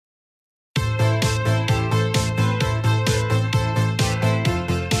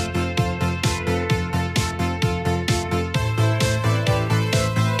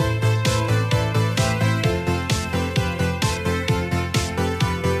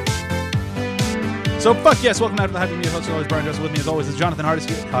So fuck yes, welcome out to the Happy Media. Host always Brian Joseph. With me as always is Jonathan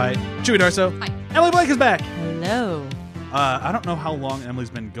Hardesty. Hi. Chewy Darso. Hi. Emily Blake is back. Hello. I don't know how long Emily's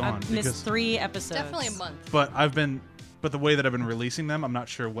been gone. I've missed 3 episodes. Definitely a month. But the way that I've been releasing them, I'm not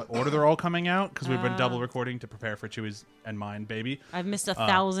sure what order they're all coming out because we've been double recording to prepare for Chewy's and mine baby. I've missed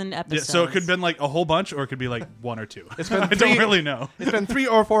 1,000 episodes. Yeah, so it could have been like a whole bunch, or it could be like 1 or 2. It's been I don't really know. It's been 3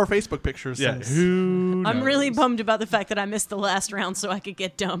 or 4 Facebook pictures. Yeah, Since. who knows? I'm really bummed about the fact that I missed the last round so I could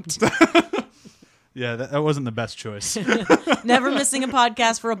get dumped. Yeah, that wasn't the best choice. Never missing a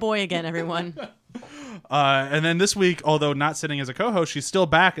podcast for a boy again, everyone. And then this week, although not sitting as a co-host, she's still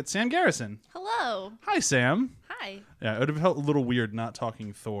back at Sam Garrison. Hello. Hi, Sam. Hi. Yeah, it would have felt a little weird not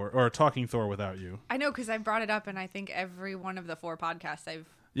talking Thor without you. I know, because I brought it up, and I think every one of the 4 podcasts I've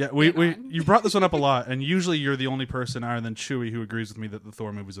you brought this one up a lot, and usually you're the only person other than Chewy who agrees with me that the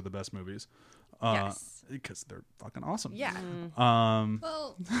Thor movies are the best movies. Yes. Because they're fucking awesome. yeah.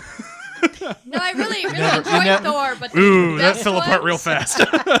 Well, no, I really enjoyed Thor, but Ooh, that best fell apart ones- real fast.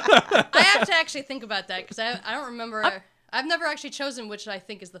 I have to actually think about that because I don't remember. I've never actually chosen which I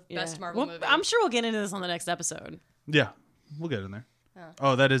think is the best Marvel movie. I'm sure we'll get into this on the next episode. Yeah, we'll get in there.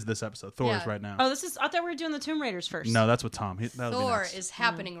 Oh, that is this episode. Thor is Yeah. right now. Oh, I thought we were doing the Tomb Raiders first. No, that's with Tom. That'll be Thor next. is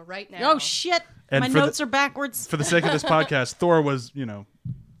happening right now. Oh, shit. And My for the- notes are backwards. For the sake of this podcast, Thor was, or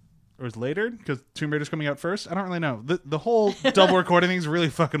was later because Tomb Raider's coming out first. I don't really know. The whole double recording thing's really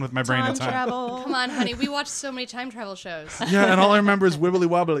fucking with my brain Time at times. travel. Come on, honey. We watched so many time travel shows. Yeah, and all I remember is wibbly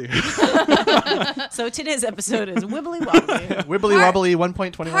wobbly. So today's episode is Wibbly Wobbly. Wibbly wobbly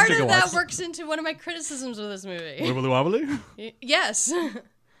 1.21 Part gigawatts. of that works into one of my criticisms of this movie. Wibbly wobbly? Yes.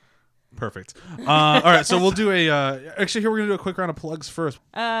 Perfect. All right, so we'll do actually, here we're going to do a quick round of plugs first.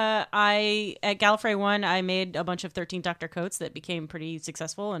 At Gallifrey 1, I made a bunch of 13th Doctor coats that became pretty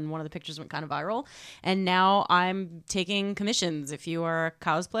successful, and one of the pictures went kind of viral. And now I'm taking commissions. If you are a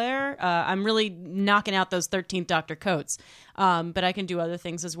cosplayer, I'm really knocking out those 13th Doctor coats. But I can do other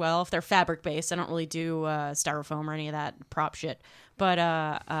things as well. If they're fabric-based, I don't really do styrofoam or any of that prop shit. But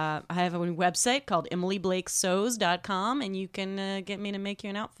I have a website called EmilyBlakeSews.com, and you can get me to make you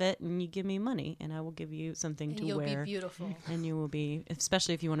an outfit, and you give me money, and I will give you something to You'll wear. be beautiful. And you will be,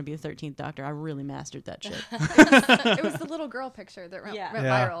 especially if you want to be a 13th Doctor. I really mastered that shit. It was the little girl picture that went Yeah.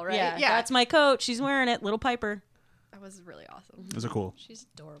 viral, right? Yeah, that's my coat. She's wearing it, Little Piper. That was really awesome. It was a cool, She's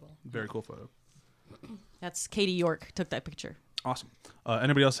adorable. very cool photo. That's Katie York took that picture. Awesome.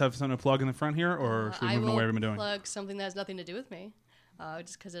 Anybody else have something to plug in the front here, or should we I move will on where we've been doing? plug something that has nothing to do with me,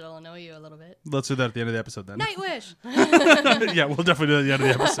 just because it'll annoy you a little bit. Let's do that at the end of the episode then. Nightwish. Yeah, we'll definitely do that at the end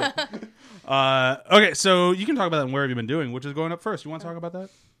of the episode. Okay, so you can talk about that and where have you been doing, which is going up first. You want to talk about that?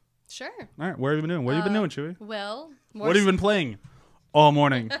 Sure. All right, where have you been doing? What have you been doing, Chewy? Well, more What have you been playing all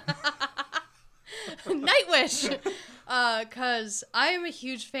morning? Nightwish. Because I am a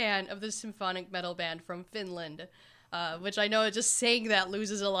huge fan of the symphonic metal band from Finland, which I know just saying that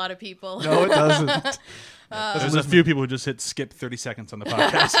loses a lot of people. No, it doesn't. There's a few people who just hit skip 30 seconds on the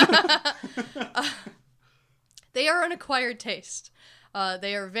podcast. They are an acquired taste.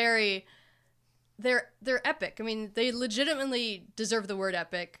 They are very... They're epic. I mean, they legitimately deserve the word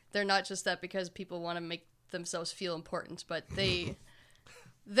epic. They're not just that because people want to make themselves feel important, but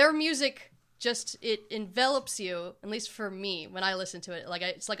their music just, it envelops you, at least for me, when I listen to it.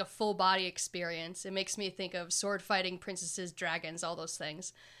 It's like a full body experience. It makes me think of sword fighting, princesses, dragons, all those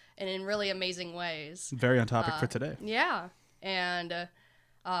things, and in really amazing ways. Very on topic for today. Yeah, and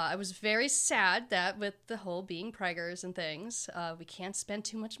I was very sad that with the whole being preggers and things, we can't spend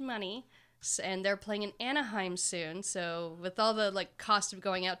too much money. And they're playing in Anaheim soon, so with all the cost of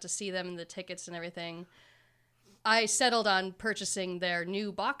going out to see them and the tickets and everything, I settled on purchasing their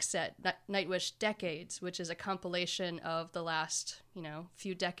new box set, Nightwish Decades, which is a compilation of the last,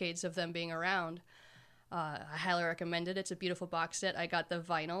 few decades of them being around. I highly recommend it. It's a beautiful box set. I got the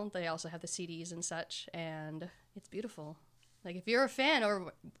vinyl. They also have the CDs and such, and it's beautiful. If you're a fan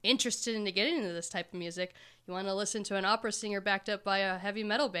or interested in getting into this type of music, you want to listen to an opera singer backed up by a heavy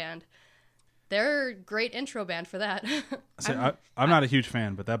metal band, they're a great intro band for that. I'm not a huge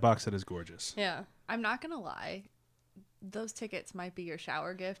fan, but that box set is gorgeous. Yeah. I'm not going to lie. Those tickets might be your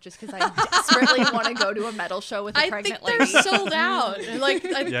shower gift just because I desperately want to go to a metal show with a I pregnant think lady. they're sold out.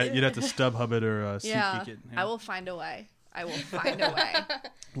 Yeah, you'd have to StubHub it or Yeah. SeatGeek it. I will find a way. I will find a way.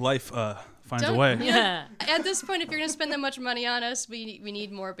 Life finds a Don't- way. Yeah. At this point, if you're going to spend that much money on us, we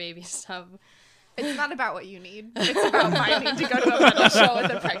need more baby stuff. It's not about what you need. It's about my need to go to a metal show with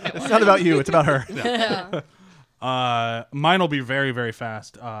a pregnant It's woman. not about you. It's about her. Yeah. Mine will be very, very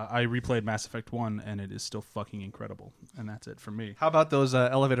fast. I replayed Mass Effect 1, and it is still fucking incredible. And that's it for me. How about those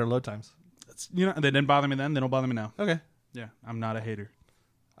elevator load times? They didn't bother me then. They don't bother me now. Okay. Yeah, I'm not a hater.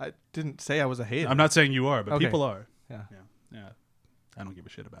 I didn't say I was a hater. I'm not saying you are, but Okay. people are. Yeah. Yeah. I don't give a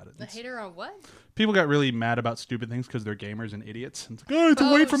shit about it. The hater on what? People got really mad about stupid things because they're gamers and idiots. And it's like, I have to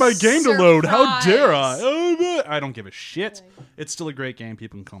Oh, wait for my game to load. How dare I? surprise. I don't give a shit. It's still a great game.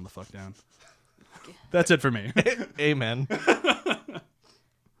 People can calm the fuck down. That's it for me. Amen.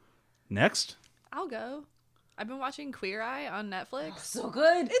 Next. I'll go. I've been watching Queer Eye on Netflix. So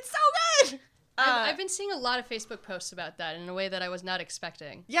good. It's so good. I've been seeing a lot of Facebook posts about that in a way that I was not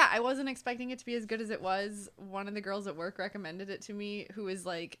expecting. Yeah, I wasn't expecting it to be as good as it was. One of the girls at work recommended it to me, who is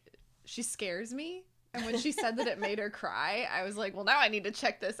like, she scares me. And when she said that it made her cry, I was like, well, now I need to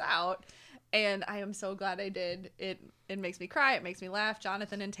check this out. And I am so glad I did. It makes me cry. It makes me laugh.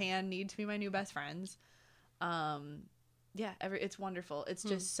 Jonathan and Tan need to be my new best friends. Yeah, it's wonderful. It's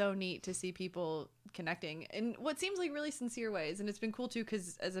just so neat to see people connecting in what seems like really sincere ways. And it's been cool too,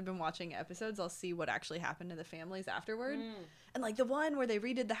 because as I've been watching episodes, I'll see what actually happened to the families afterward. And like the one where they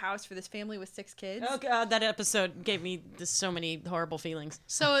redid the house for this family with 6 kids. Oh god, that episode gave me so many horrible feelings.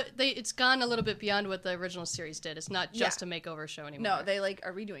 So it's gone a little bit beyond what the original series did. It's not just a makeover show anymore. No, they like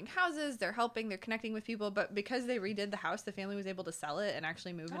are redoing houses. They're helping. They're connecting with people. But because they redid the house, the family was able to sell it and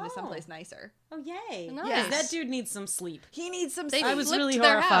actually move into someplace nicer. Oh yay! Nice. Yes. That dude needs some sleep. He needs some. They sleep. I was flipped really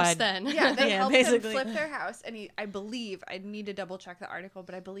their house horrified. then. Yeah, they Yeah, helped basically. him flip their house, and I believe I need to double check the article,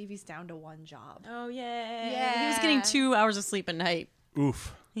 but I believe he's down to 1 job. Oh yay! Yeah. He was getting 2 hours of sleep a night.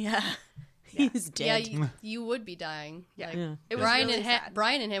 Oof. Yeah, he's Yeah, dead. you would be dying. Yeah. Like, Yeah. It was Brian really and sad.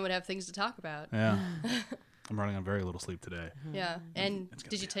 Brian and him would have things to talk about. Yeah. I'm running on very little sleep today. Yeah. And It's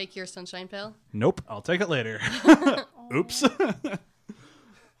gonna did you be take your sunshine pill? Nope. I'll take it later. Oops.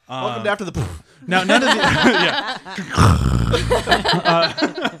 Welcome to After the... Now, none of the... yeah.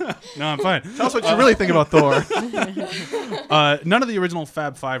 No, I'm fine. Tell us what you really think about Thor. None of the original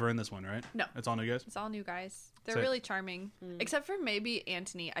Fab Five are in this one, right? No. It's all new guys? It's all new guys. They're So- really charming, except for maybe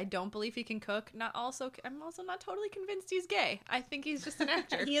Anthony. I don't believe he can cook. I'm also not totally convinced he's gay. I think he's just an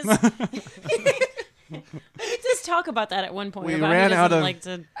actor. He is. Just talk about that at one point. We about ran he out doesn't of- like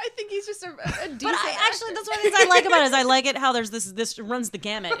to. I think he's just a decent. But actually, actor. that's one of the things I like about it. Is I like it how there's this runs the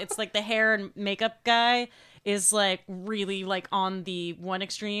gamut. It's like the hair and makeup guy is like really like on the one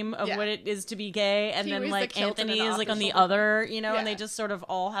extreme of Yeah. what it is to be gay, and He then wears the like kilt and Anthony an is like on the off-the-shoulder other, you know, and they Yeah. just sort of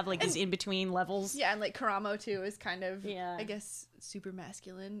all have like these in between levels. Yeah, and like Karamo too is kind of, Yeah. I guess, super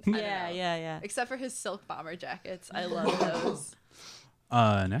masculine. I don't Yeah, know. yeah. Except for his silk bomber jackets. I love those.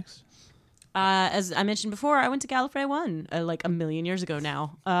 Next. As I mentioned before, I went to Gallifrey 1 like a million years ago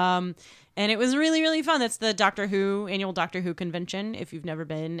now. And it was really, really fun. That's the annual Doctor Who convention. If you've never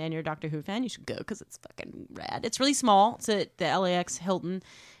been and you're a Doctor Who fan, you should go because it's fucking rad. It's really small. It's at the LAX Hilton.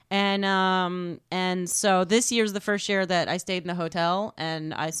 And so this year's the first year that I stayed in the hotel,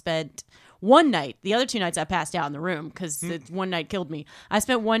 and I spent one night. The other 2 nights I passed out in the room because one night killed me. I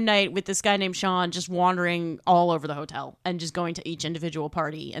spent one night with this guy named Sean just wandering all over the hotel and just going to each individual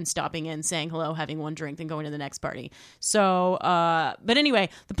party and stopping in, saying hello, having one drink, then going to the next party. So, but anyway,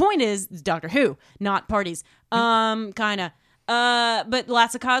 the point is Doctor Who, not parties. Kind of. But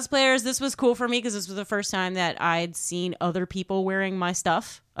lots of cosplayers. This was cool for me because this was the first time that I'd seen other people wearing my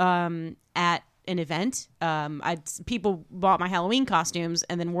stuff at an event. People bought my Halloween costumes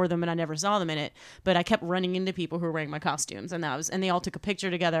and then wore them, and I never saw them in it. But I kept running into people who were wearing my costumes, and they all took a picture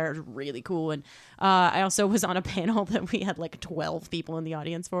together. It was really cool. And I also was on a panel that we had like 12 people in the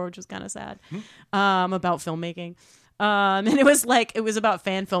audience for, which was kind of sad, about filmmaking. And it was about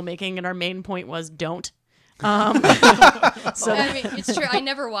fan filmmaking, and our main point was don't. So I mean, it's true. I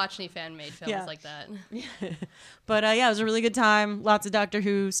never watch any fan-made films Yeah. like that. But yeah, it was a really good time. Lots of Doctor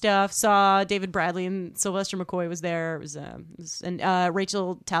Who stuff. Saw David Bradley and Sylvester McCoy was there. It was and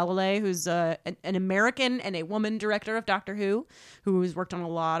Rachel Talalay, who's an American and a woman director of Doctor Who, who's worked on a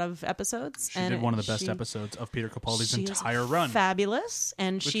lot of episodes. She and did one of the best she- episodes of Peter Capaldi's she is entire run. Fabulous.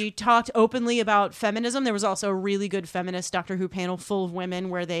 And she talked openly about feminism. There was also a really good feminist Doctor Who panel full of women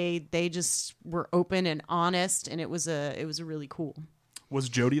where they just were open and honest, and it was a really cool. Was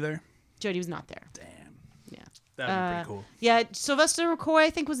Jodie there? Jodie was not there. Damn. Yeah. That'd be pretty cool. Yeah, Sylvester McCoy, I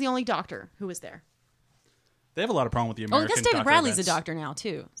think, was the only doctor who was there. They have a lot of problem with the Oh, I American guess David Doctor Bradley's events. a doctor now,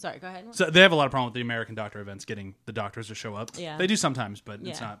 too. Sorry, go ahead. So they have a lot of problem with the American Doctor events getting the doctors to show up. Yeah. They do sometimes, but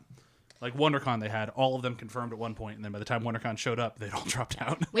it's Yeah. not. Like WonderCon, they had all of them confirmed at one point, and then by the time WonderCon showed up, they'd all dropped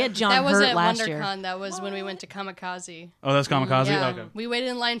out. We had John That was Hurt at last year. WonderCon. That was when we went to Kamikaze. Oh, that's Kamikaze? Yeah, Okay. we waited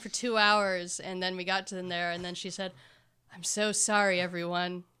in line for 2 hours, and then we got to them there, and then she said, "I'm so sorry,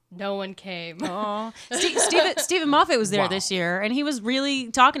 everyone. No one came." Oh, Stephen Moffat was there Wow. this year, and he was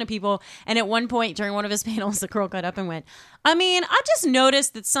really talking to people. And at one point during one of his panels, the girl got up and went, "I mean, I just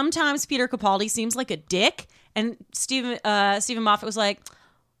noticed that sometimes Peter Capaldi seems like a dick." And Stephen Moffat was like,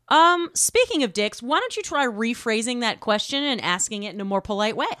 Speaking of dicks, why don't you try rephrasing that question and asking it in a more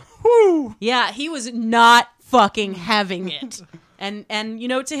polite way? Woo! Yeah, he was not fucking having it. And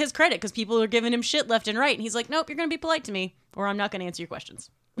to his credit, because people are giving him shit left and right, and he's like, nope, you're going to be polite to me, or I'm not going to answer your questions,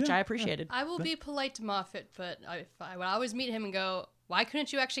 which I appreciated. I will be polite to Moffat, but I would always meet him and go, why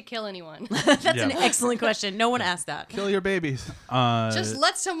couldn't you actually kill anyone? That's an excellent question. No one asked that. Kill your babies. Just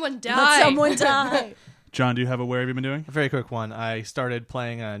let someone die. Let someone die. John, do you have a where have you been doing? A very quick one. I started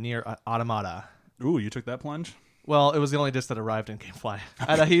playing Nier Automata. Ooh, you took that plunge? Well, it was the only disc that arrived in GameFly. I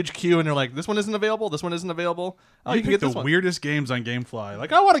had a huge queue, and they're like, "This one isn't available. This one isn't available." Oh, you can get the this one. weirdest games on GameFly.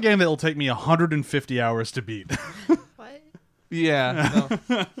 Like, I want a game that will take me 150 hours to beat. What? Yeah,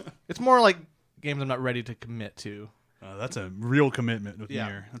 no. It's more like games I'm not ready to commit to. That's a real commitment with Yeah.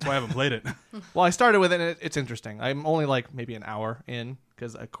 Nier. That's why I haven't played it. Well, I started with it, and it's interesting. I'm only like maybe an hour in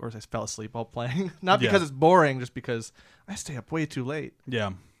because, of course, I fell asleep while playing. Not because it's boring, just because I stay up way too late.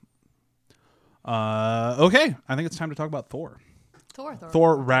 Yeah. Okay, I think it's time to talk about Thor.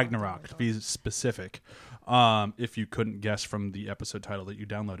 Thor Ragnarok, to be specific. If you couldn't guess from the episode title that you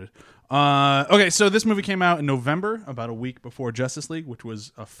downloaded. Okay, so this movie came out in November, about a week before Justice League, which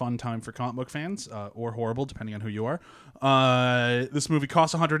was a fun time for comic book fans, or horrible, depending on who you are. This movie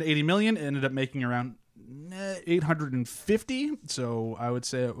cost $180 million, ended up making around $850, so I would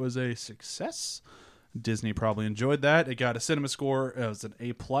say it was a success. Disney probably enjoyed that. It got a cinema score. It was an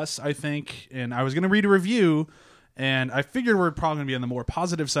A+, I think, and I was going to read a review, and I figured we're probably going to be on the more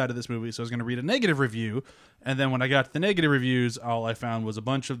positive side of this movie, so I was going to read a negative review. And then when I got to the negative reviews, all I found was a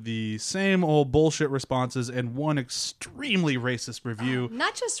bunch of the same old bullshit responses and one extremely racist review.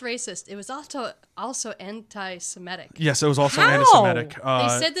 Not just racist, it was also anti-Semitic. Yes, it was also How? anti-Semitic. They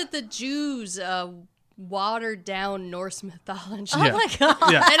said that the Jews watered down Norse mythology. Yeah. Oh my god.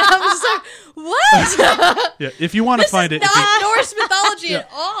 Yeah, And I was like, what? yeah. If you want to find it, if you, Not Norse mythology at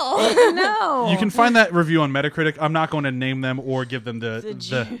all. No. you can find that review on Metacritic. I'm not going to name them or give them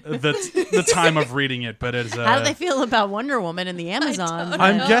the time of reading it, but it's. How do they feel about Wonder Woman in the Amazon?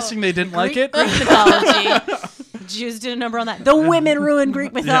 I'm No. guessing they didn't like it. Greek mythology. Jews did a number on that. The women ruined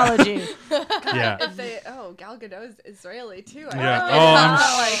Greek mythology. Yeah. If they, Gal Gadot's Israeli too. Yeah. I Oh, I'm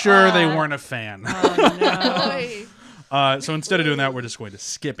like, sure they weren't a fan. Oh, no. boy. So instead of doing that, we're just going to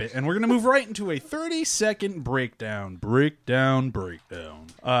skip it, and we're going to move right into a 30-second breakdown.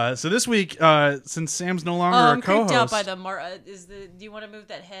 So this week, since Sam's no longer I'm a co-host, creeped out by the do you want to move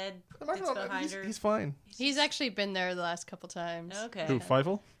that head? That's behind her. He's fine. He's actually been there the last couple times. Okay. who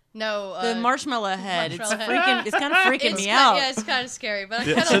Feifel? No. The marshmallow head. marshmallow head. It's kind of freaking me ki- out. Yeah, it's kind of scary, but I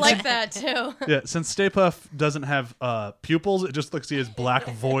Yeah, kind so of like that too. Yeah, since Stay Puft doesn't have pupils, it just looks like he has black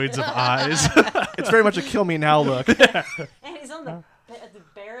voids of eyes. It's very much a kill me now look. And he's on the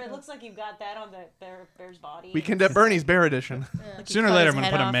bear. It looks like you've got that on the bear's body. Weekend at Bernie's Bear Edition. Like he Sooner or cut later, his I'm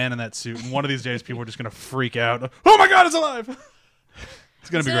going to head put a off. man in that suit, and one of these days, people are just going to freak out. Oh my God, it's alive! It's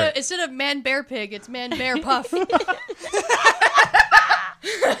going to be great. Instead of man bear pig, it's man bear puff.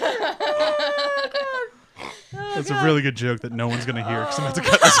 That's a really good joke that no one's going to hear because I'm going to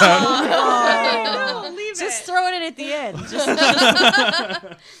cut this out. No, leave Just it. throw it in at the end.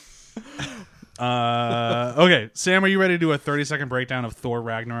 Okay, Sam, are you ready to do a 30-second breakdown of Thor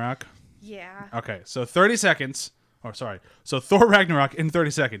Ragnarok? Yeah. Okay, so 30 seconds. Oh, sorry. So Thor Ragnarok in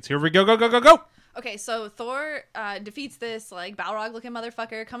 30 seconds. Here we go, go, go, go, go! Okay, so Thor defeats this like Balrog looking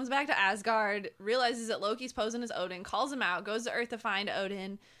motherfucker, comes back to Asgard, realizes that Loki's posing as Odin, calls him out, goes to Earth to find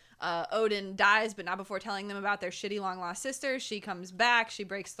Odin. Odin dies, but not before telling them about their shitty long lost sister. She comes back, she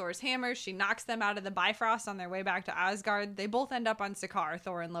breaks Thor's hammer, she knocks them out of the Bifrost on their way back to Asgard. They both end up on Sakaar,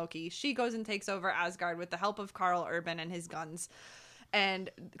 Thor and Loki. She goes and takes over Asgard with the help of Karl Urban and his guns. And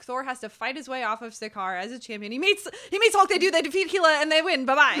Thor has to fight his way off of Sakaar as a champion. He meets Hulk, they defeat Hela, and they win.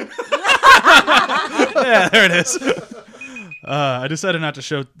 Bye-bye. Yeah, there it is. I decided not to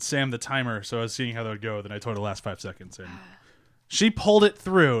show Sam the timer, so I was seeing how that would go. Then I told her the last 5 seconds, and she pulled it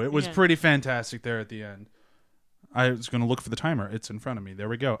through. It was Yeah. pretty fantastic there at the end. I was going to look for the timer. It's in front of me. There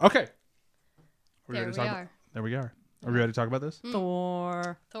we go. Okay. There we are. There we are. Are we ready to talk about this?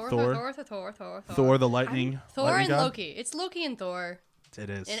 Thor. Thor, Thor. Thor, The lightning. Thor lightning and god? Loki. It's Loki and Thor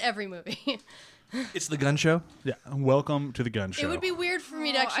It is. in every movie. It's the gun show. Yeah. Welcome to the gun show. It would be weird for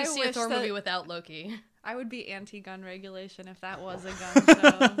me to Oh, actually I see a wish Thor that- movie without Loki. I would be anti-gun regulation if that was a gun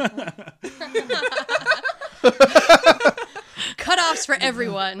show. Cutoffs for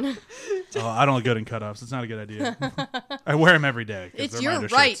everyone. Oh, I don't look good in cutoffs. It's not a good idea. I wear them every day. 'cause It's they're your my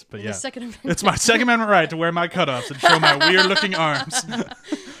undershirts, right. But in yeah. the Second Amendment. It's my Second Amendment right to wear my cutoffs and show my weird-looking arms.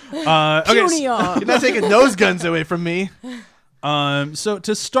 Okay, Puny arm. You're not taking those guns away from me. so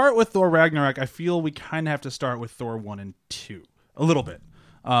to start with Thor Ragnarok, I feel we kind of have to start with Thor 1 and 2. A little bit.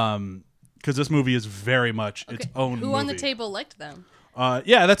 because this movie is very much its own Who movie. on the table liked them?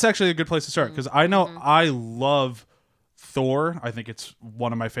 Yeah, that's actually a good place to start because I know Mm-hmm. I love Thor. I think it's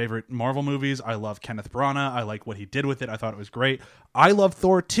one of my favorite Marvel movies. I love Kenneth Branagh. I like what he did with it. I thought it was great. I love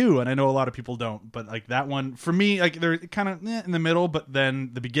Thor 2, and I know a lot of people don't, but like that one for me, like they're kind of in the middle. But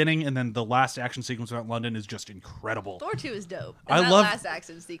then the beginning and then the last action sequence out in London is just incredible. Thor 2 is dope. I And that love- last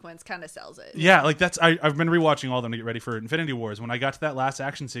action sequence kind of sells it. Yeah, like that's I've been rewatching all of them to get ready for Infinity Wars. When I got to that last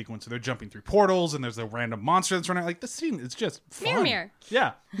action sequence, they're jumping through portals and there's a random monster that's running. Like this scene is just fun. Mirror.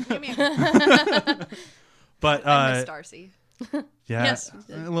 Yeah, Give me but I miss Darcy. yeah, Yes.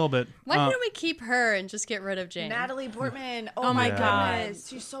 a little bit. Why couldn't we keep her and just get rid of Jane? Natalie Portman. Oh my God. goodness.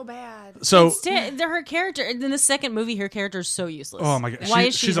 She's so bad. So Her character in the second movie, her character is so useless. oh my god, Why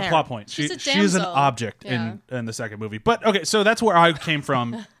is she she's a there? plot point. She's a she's an damsel. object Yeah. in the second movie. But okay, so that's where I came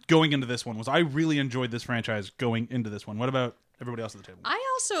from going into this one. Was I really enjoyed this franchise going into this one? What about everybody else at the table?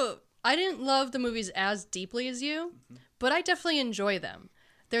 I didn't love the movies as deeply as you, but I definitely enjoy them.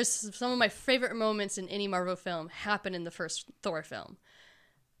 There's some of my favorite moments in any Marvel film happen in the first Thor film.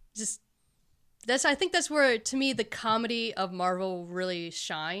 I think that's where, to me, the comedy of Marvel really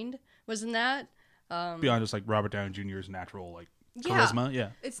shined, was in that. Beyond just like Robert Downey Jr.'s natural like Yeah. charisma, yeah.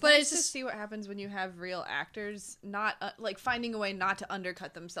 It's But nice it's to just- see what happens when you have real actors not like finding a way not to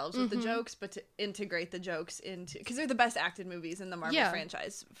undercut themselves with the jokes, but to integrate the jokes into because they're the best acted movies in the Marvel Yeah.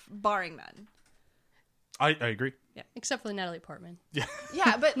 franchise, barring none. I agree. Yeah, except for Natalie Portman. Yeah,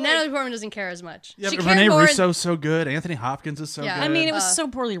 but like, Natalie Portman doesn't care as much. Yeah, she but cared Rene more in- Russo's so good. Anthony Hopkins is so Yeah. good. I mean, it was so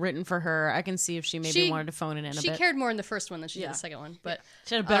poorly written for her. I can see if she maybe She- wanted to phone it in a She bit. cared more in the first one than she did Yeah. the second one, but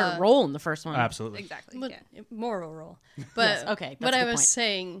She had a better role in the first one. absolutely. exactly. but Yeah. more of a role. But Yes, okay, what that's a I good was point.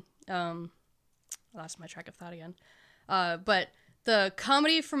 saying, I lost my track of thought again. But the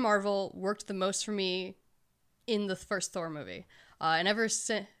comedy from Marvel worked the most for me in the first Thor movie, and ever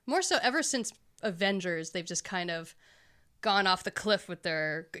since Avengers, they've just kind of gone off the cliff with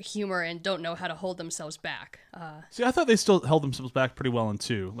their humor and don't know how to hold themselves back. See, I thought they still held themselves back pretty well in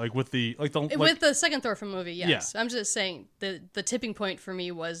two. Like with the With the second Thor film movie, yes. Yeah. I'm just saying the tipping point for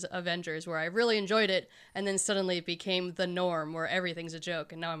me was Avengers, where I really enjoyed it, and then suddenly it became the norm, where everything's a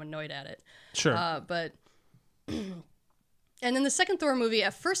joke, and now I'm annoyed at it. sure. But and then the second Thor movie,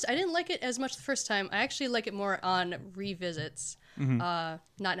 at first I didn't like it as much the first time. I actually like it more on revisits. Not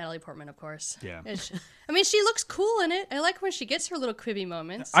Natalie Portman, of course. Yeah. I mean, she looks cool in it. I like when she gets her little quibby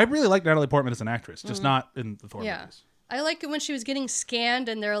moments. I really like Natalie Portman as an actress, just not in the Thor Yeah. movies. I like it when she was getting scanned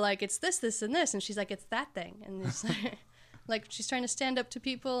and they're like, it's this, this, and this. And she's like, it's that thing. And it's like she's trying to stand up to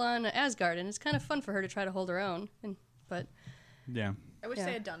people on Asgard. And it's kind of fun for her to try to hold her own. But Yeah. I wish Yeah.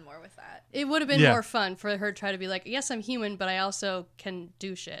 they had done more with that. it would have been Yeah. more fun for her to try to be like, yes, I'm human, but I also can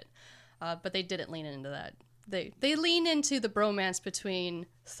do shit. But they didn't lean into that. They lean into the bromance between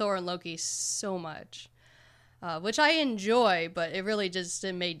Thor and Loki so much. Which I enjoy, but it really just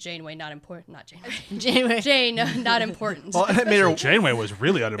made Janeway not important. Not Janeway. Janeway. Jane not important. Well, it made her. Janeway was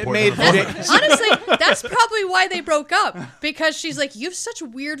really unimportant. made in the Thor Jane- movies. Honestly, that's probably why they broke up. Because she's like, you have such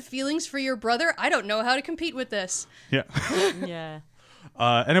weird feelings for your brother. I don't know how to compete with this. Yeah. Yeah.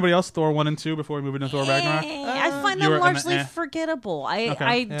 Anybody else? Thor 1 and 2 before we move into Thor Ragnarok? I find you were them in the largely eh. forgettable. I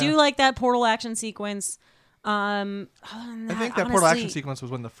Okay. do like that portal action sequence. Other than I think that portal action sequence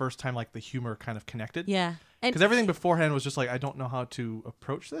was when the first time like the humor kind of connected. Yeah. And, Because everything beforehand was just like I don't know how to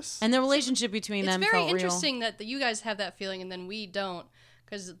approach this. and the relationship between It's them very felt real. interesting that you guys have that feeling and then we don't.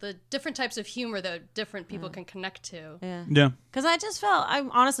 Because the different types of humor that different people can connect to. Yeah. Yeah. Because I just felt,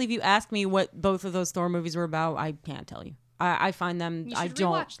 honestly, if you ask me what both of those Thor movies were about, I can't tell you. I find them. You I should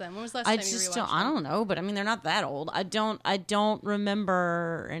don't. rewatch them. When was the last I time you just rewatched don't. them? I don't know, but I mean, they're not that old. I don't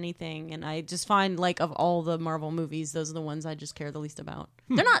remember anything, and I just find like of all the Marvel movies, those are the ones I just care the least about.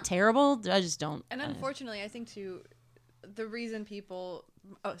 They're not terrible. I just don't. And unfortunately, I think too, the reason people,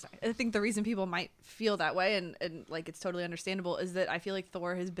 I think the reason people might feel that way, and like it's totally understandable, is that I feel like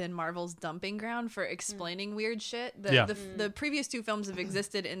Thor has been Marvel's dumping ground for explaining weird shit. Yeah. The previous two films have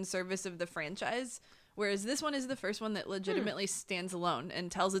existed in service of the franchise. Whereas this one is the first one that legitimately stands alone and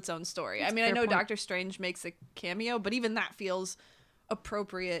tells its own story. I mean, I fair know point. Doctor Strange makes a cameo, but even that feels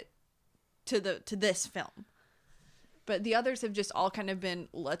appropriate to this film. But the others have just all kind of been,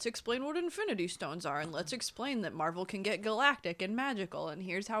 let's explain what Infinity Stones are, and let's explain that Marvel can get galactic and magical, and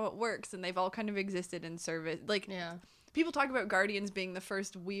here's how it works. And they've all kind of existed in service. Like, Yeah. people talk about Guardians being the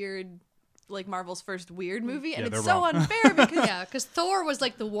first weird, like Marvel's first weird movie, and Yeah, it's they're so wrong. unfair because Yeah, because Thor was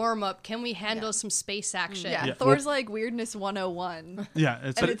like the warm up. Can we handle some space action? yeah, Yeah, Thor's like weirdness 101. Yeah.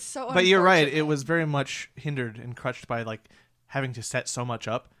 It's And it's so But you're right. unfortunate. It was very much hindered and crutched by like having to set so much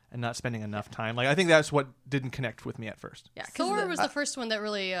up and not spending enough time. Like I think that's what didn't connect with me at first. Yeah, 'cause Thor was the first one that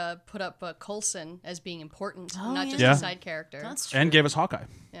really put up Coulson as being important, not just Yeah. a side character. That's true. And gave us Hawkeye.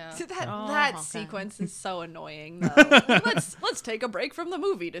 Yeah. that okay. sequence is so annoying. Though. let's take a break from the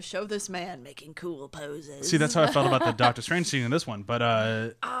movie to show this man making cool poses. See, that's how I felt about the Doctor Strange scene in this one. But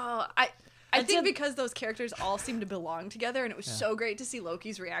I think because those characters all seem to belong together, and it was so great to see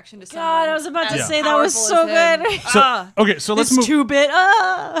Loki's reaction to someone. God, I was about to as say that was powerful so as him. good. so okay, so let's This move. 2-bit.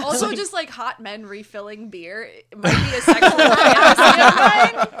 Also, just like hot men refilling beer it might be a sexual fantasy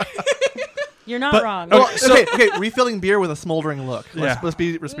of mine. You're not But- wrong. okay. Okay, refilling beer with a smoldering look. Yeah. Let's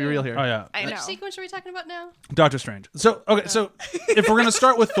be real here. Oh yeah, I know. Which sequence are we talking about now? Doctor Strange. So okay, so if we're gonna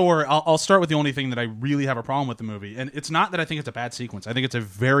start with Thor, I'll start with the only thing that I really have a problem with the movie, and it's not that I think it's a bad sequence. I think it's a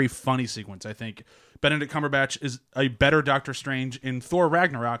very funny sequence. I think Benedict Cumberbatch is a better Doctor Strange in Thor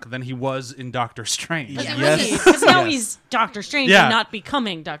Ragnarok than he was in Doctor Strange. Yes. Because now he's Doctor Strange Yeah. and not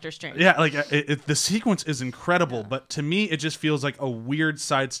becoming Doctor Strange. Yeah, like the sequence is incredible, but to me, it just feels like a weird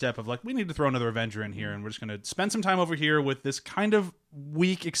sidestep of like, we need to throw another Avenger in here, and we're just going to spend some time over here with this kind of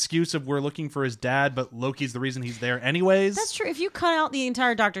weak excuse of we're looking for his dad, but Loki's the reason he's there anyways. That's true. If you cut out the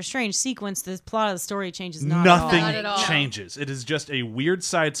entire Doctor Strange sequence, the plot of the story changes not Nothing Not at all. changes. It is just a weird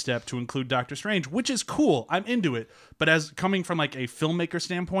sidestep to include Doctor Strange, which is cool. I'm into it. But as coming from like a filmmaker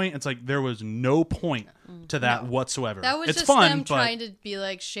standpoint, it's like there was no point to that whatsoever. That was it's just fun, them but trying to be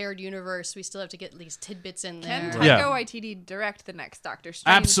like shared universe. We still have to get these tidbits in Can there. Taika Yeah. Waititi direct the next Doctor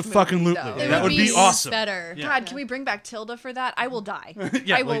Strange Abso-fucking-lutely. movie, though? It That would be awesome. better. God, can we bring back Tilda for that? I will die.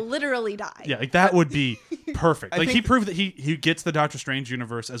 Yeah, I will like- literally die. yeah, like that would be perfect. Like he think- proved that he gets the Doctor Strange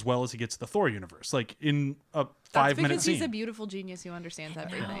universe as well as he gets the Thor universe. Like in a That's 5-minute because scene. he's a beautiful genius who understands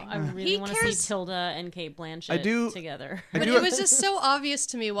everything. I really He want to see cares- Tilda and Kate Blanchett I do- together. But it was just so obvious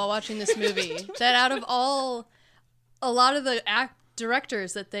to me while watching this movie that out of a lot of the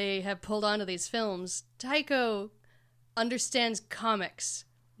directors that they have pulled onto these films, Taiko understands comics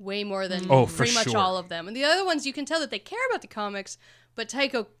way more than Oh, for pretty much sure. all of them. And the other ones, you can tell that they care about the comics, but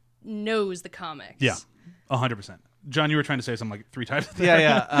Taiko knows the comics. Yeah, 100%. John, you were trying to say something like 3 times. Yeah,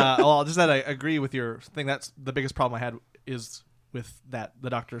 yeah. Well, just that I agree with your thing. That's the biggest problem I had is with the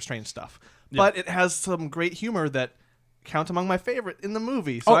Doctor Strange stuff. But it has some great humor that count among my favorite in the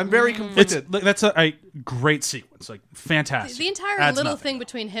movie. So I'm very It's conflicted. like, that's a great sequence, like fantastic. The entire Adds little nothing. thing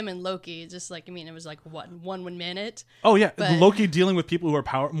between him and Loki, just like, I mean, it was like, what, one minute? Oh yeah, but- Loki dealing with people who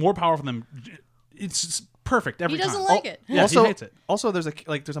are more powerful than him. It's just perfect every He doesn't time. like it. Yeah, also, he hates it. Also, there's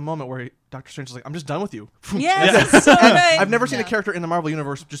a moment where Doctor Strange is like, "I'm just done with you." Yes, it's so good. I've never seen a Yeah. character in the Marvel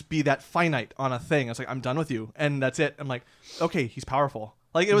universe just be that finite on a thing. It's like, "I'm done with you," and that's it. I'm like, "Okay, he's powerful."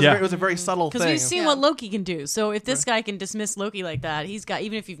 Like it was, Yeah. it was a very subtle Because thing. we've seen Yeah. what Loki can do. So if this guy can dismiss Loki like that, he's got,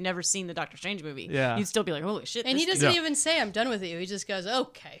 even if you've never seen the Doctor Strange movie, Yeah. you'd still be like, holy shit. And he this doesn't Yeah. even say, I'm done with you. He just goes,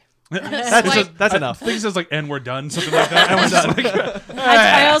 okay. that's enough. I think it says like, "And we're done," something like that. And we're done.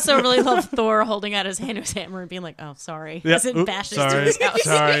 I also really love Thor holding out his hand to his hammer and being like, oh, sorry. Yeah. As it Oop, bashes sorry, through his house.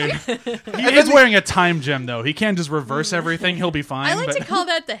 sorry. He is wearing a time gem though. He can't just reverse everything. He'll be fine. I like but... to call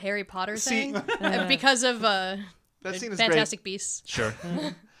that the Harry Potter thing because of That scene is Fantastic Beasts. Sure.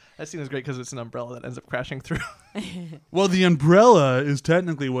 That scene is great because it's an umbrella that ends up crashing through. Well, the umbrella is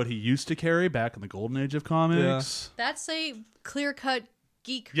technically what he used to carry back in the golden age of comics. That's a clear-cut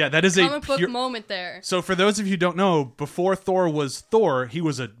geek Yeah, that is a comic book pure- moment there. So for those of you who don't know, before Thor was Thor, he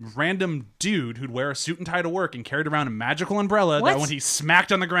was a random dude who'd wear a suit and tie to work and carried around a magical umbrella What? that when he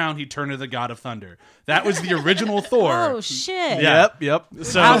smacked on the ground, he'd turn into the god of thunder. That was the original Thor. Oh, shit. Yeah. Yep.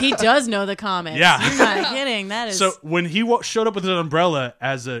 So, Wow, he does know the comics. Yeah. You're not kidding. That is. so when he showed up with an umbrella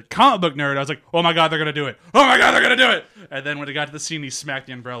as a comic book nerd, I was like, oh my god, they're going to do it. Oh my god, they're going to do it. And then when it got to the scene, he smacked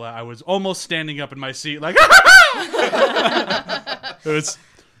the umbrella. I was almost standing up in my seat like, it was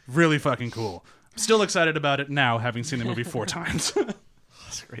really fucking cool. Still excited about it now, having seen the movie 4 times.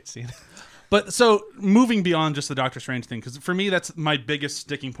 That's a great scene. But so moving beyond just the Doctor Strange thing, because for me that's my biggest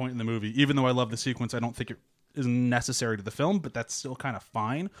sticking point in the movie. Even though I love the sequence, I don't think it is necessary to the film, but that's still kind of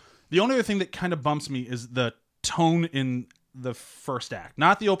fine. The only other thing that kind of bumps me is the tone in the first act,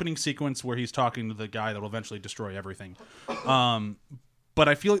 not the opening sequence where he's talking to the guy that will eventually destroy everything. But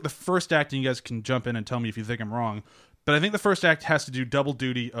I feel like the first act, and you guys can jump in and tell me if you think I'm wrong, but I think the first act has to do double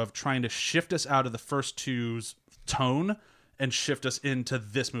duty of trying to shift us out of the first two's tone and shift us into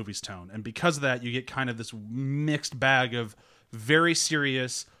this movie's tone. And because of that, you get kind of this mixed bag of very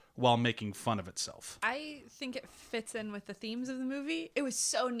serious while making fun of itself. I think it fits in with the themes of the movie. It was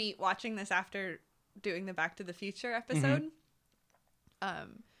so neat watching this after doing the Back to the Future episode.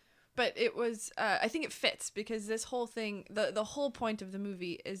 But but it was I think it fits because this whole thing, the whole point of the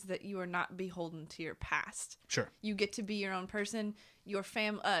movie is that you are not beholden to your past. Sure. You get to be your own person. Your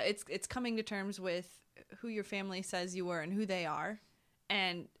it's coming to terms with who your family says you were and who they are,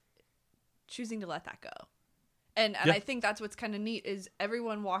 and choosing to let that go. And Yeah. I think that's what's kind of neat is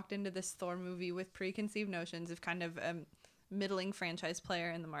everyone walked into this Thor movie with preconceived notions of kind of a middling franchise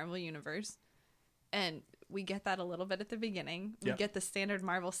player in the Marvel universe, and we get that a little bit at the beginning. We Yep. get the standard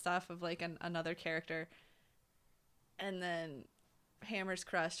Marvel stuff of like another character, and then Hammer's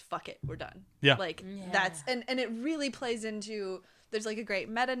crushed. Fuck it, we're done. Yeah. Like Yeah. that's and it really plays into. There's like a great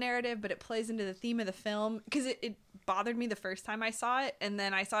meta narrative, but it plays into the theme of the film because it bothered me the first time I saw it, and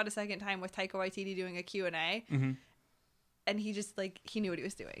then I saw it a second time with Taika Waititi doing a Q&A, and he just like he knew what he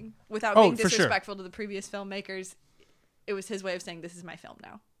was doing without being for sure. disrespectful to the previous filmmakers. It was his way of saying, "This is my film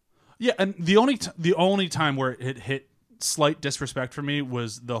now." Yeah, and the only time where it hit slight disrespect for me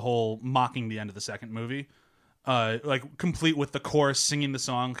was the whole mocking the end of the second movie. Like complete with the chorus singing the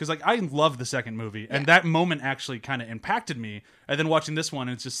song, because like I love the second movie and that moment actually kind of impacted me, and then watching this one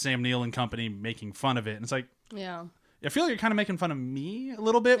it's just Sam Neill and company making fun of it, and it's like Yeah. I feel like you're kind of making fun of me a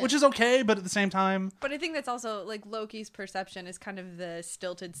little bit, which is okay, but at the same time But I think that's also like Loki's perception is kind of the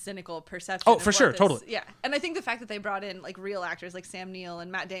stilted, cynical perception. Oh, of for what sure, this- totally. Yeah, and I think the fact that they brought in like real actors like Sam Neill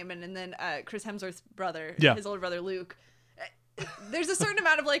and Matt Damon, and then Chris Hemsworth's brother, Yeah. his older brother Luke. There's a certain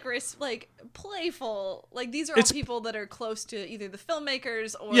amount of like playful, like these are all It's- people that are close to either the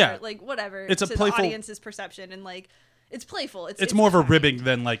filmmakers or Yeah. like whatever. It's a to playful- the audience's perception, and like it's playful. it's more of a funny. ribbing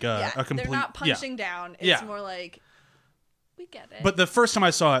than like a Yeah, complete they're not yeah. punching down. It's Yeah. more like we get it. But the first time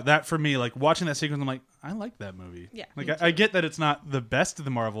I saw it, that for me, like watching that sequence, I'm like, I like that movie. Yeah, like me I get that it's not the best of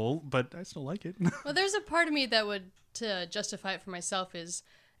the Marvel, but I still like it. Well, there's a part of me that would, to justify it for myself, is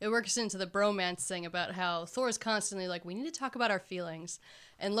it works into the bromance thing about how Thor's constantly like, we need to talk about our feelings.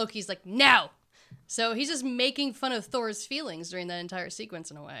 And Loki's like, no! So he's just making fun of Thor's feelings during that entire sequence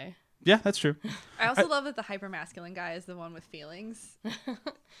in a way. Yeah, that's true. I also love that the hypermasculine guy is the one with feelings.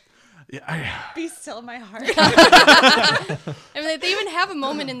 Yeah, Be still my heart. I mean, they even have a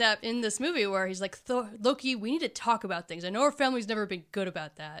moment in this movie where he's like, Loki, we need to talk about things. I know our family's never been good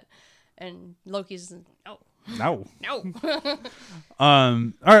about that. And Loki's, no. no. No. All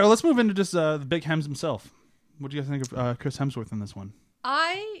right, well, let's move into just the big Hems himself. What do you guys think of Chris Hemsworth in this one?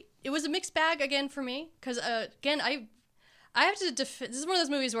 It was a mixed bag again for me because again I have to this is one of those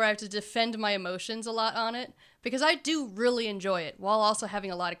movies where I have to defend my emotions a lot on it because I do really enjoy it while also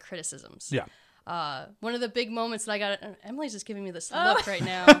having a lot of criticisms. Yeah. One of the big moments that I got, Emily's just giving me this look right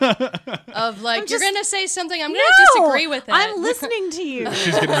now of like, you're gonna say something, I'm gonna disagree with it. I'm listening to you.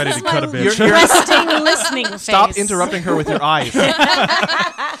 She's getting ready to cut a bitch. You're- Resting listening face. Stop interrupting her with your eyes.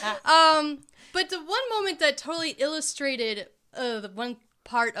 But the one moment that totally illustrated the one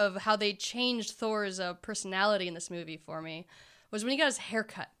part of how they changed Thor's personality in this movie for me was when he got his hair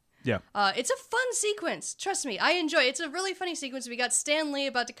cut. Yeah. It's a fun sequence. Trust me, I enjoy it. It's a really funny sequence. We got Stan Lee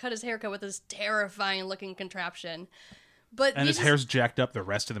about to cut his haircut with this terrifying looking contraption. But And his hair's jacked up the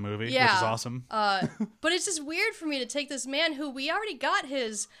rest of the movie, which is awesome. But it's just weird for me to take this man who we already got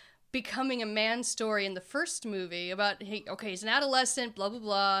his becoming a man story in the first movie about, he's an adolescent, blah, blah,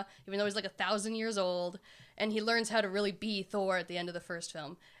 blah, even though he's like 1,000 years old, and he learns how to really be Thor at the end of the first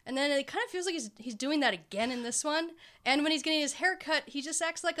film. And then it kind of feels like he's doing that again in this one. And when he's getting his hair cut, he just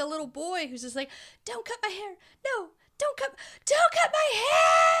acts like a little boy who's just like, don't cut my hair. No, don't cut my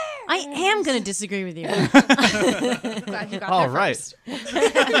hair. I am going to disagree with you. Glad you got All there right. first.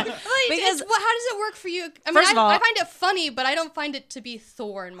 Because how does it work for you? I mean, First of all- I find it funny, but I don't find it to be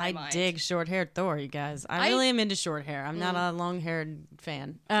Thor in my I mind. dig short-haired Thor, you guys. I really am into short hair. I'm not a long-haired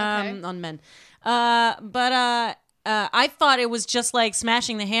fan Okay. on men. But I thought it was just like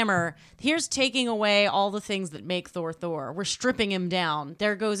smashing the hammer. Here's taking away all the things that make Thor Thor. We're stripping him down.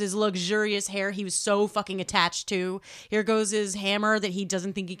 There goes his luxurious hair he was so fucking attached to. Here goes his hammer that he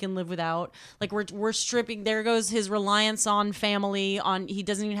doesn't think he can live without. Like we're stripping. There goes his reliance on family. He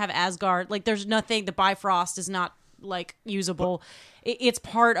doesn't even have Asgard. Like there's nothing. The Bifrost is not like usable. It's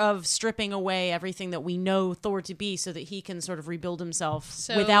part of stripping away everything that we know Thor to be so that he can sort of rebuild himself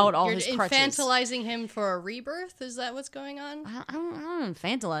So without all you're his crutches. infantilizing him for a rebirth? Is that what's going on? I don't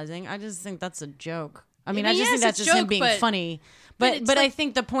infantilizing. I just think that's a joke. I mean, mean, I just yes, think that's it's just him joke, being but- funny. but But it's but I like-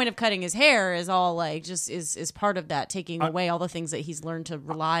 think the point of cutting his hair is all like just is part of that, taking away all the things that he's learned to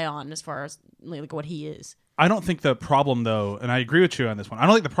rely on as far as like what he is. I don't think the problem, though, and I agree with you on this one. I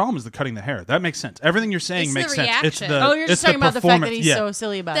don't think the problem is the cutting the hair. That makes sense. Everything you're saying It's makes the sense. It's reaction. the Oh, you're just it's talking about the fact that performance. he's so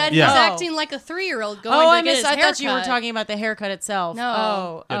silly about That it. he's Oh. acting like a 3-year-old going Oh, to get his I haircut. thought you were talking about the haircut itself. No.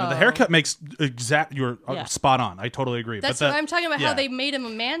 Oh, Yeah, no, the oh. haircut makes you're Yeah. spot on. I totally agree. That's but what I'm talking about. yeah. How they made him a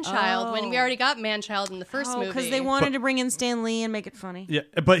man-child when we already got man-child in the first movie. because they wanted to bring in Stan Lee and make it funny. Yeah,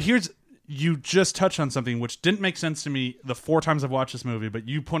 but you just touched on something which didn't make sense to me the 4 times I've watched this movie, but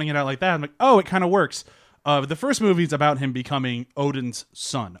you pointing it out like that, I'm like, oh, it kind of works. The first movie is about him becoming Odin's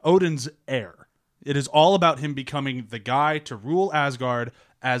son, Odin's heir. It is all about him becoming the guy to rule Asgard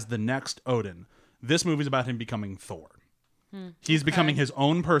as the next Odin. This movie is about him becoming Thor. He's becoming his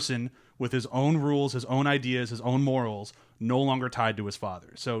own person with his own rules, his own ideas, his own morals, no longer tied to his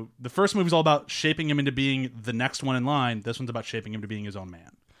father. So the first movie is all about shaping him into being the next one in line. This one's about shaping him to being his own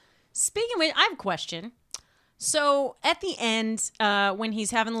man. Speaking of which, I have a question. So at the end, when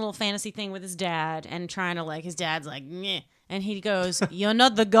he's having a little fantasy thing with his dad and trying to his dad's like, meh, and he goes, "You're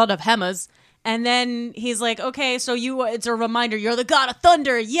not the god of hammers." And then he's like, "Okay, so it's a reminder, you're the god of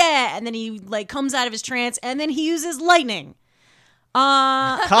thunder, yeah." And then he comes out of his trance, and then he uses lightning.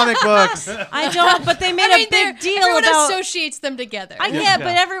 Comic books. I don't, but they made a big deal everyone about. associates them together.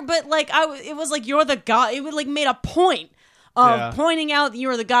 It was like you're the god. It would made a point of pointing out that you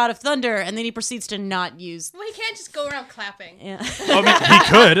are the god of thunder, and then he proceeds to not use. Well, he can't just go around clapping. Yeah. I mean, he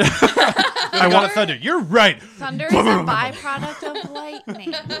could. I want thunder. You're right. Thunder is a byproduct of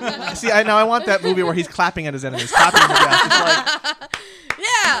lightning. See, I want that movie where he's clapping at his enemies, clapping in the grass. It's like,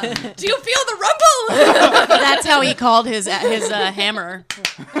 Yeah. Do you feel the rumble? That's how he called his hammer.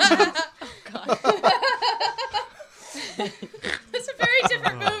 It's a very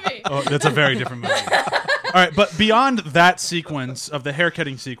different movie. Oh, that's a very different movie. All right, but beyond that sequence of the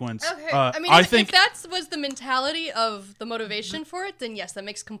haircutting sequence, Okay. I think if that was the mentality of the motivation for it, then yes, that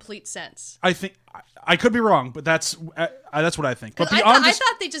makes complete sense. I could be wrong, but that's what I think. But 'Cause beyond I just,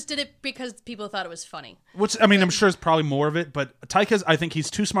 thought they just did it because people thought it was funny. which I mean, I'm sure is probably more of it. But Taika's, I think he's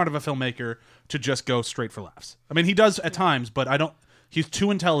too smart of a filmmaker to just go straight for laughs. I mean, he does at times, but I don't. He's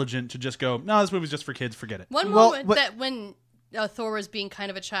too intelligent to just go, no, this movie's just for kids. Forget it. One Well, moment but- that when Thor was being kind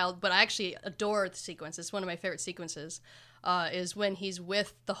of a child, but I actually adore the sequence. It's one of my favorite sequences. Is when he's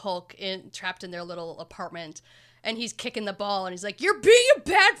with the Hulk trapped in their little apartment, and he's kicking the ball, and he's like, "You're being a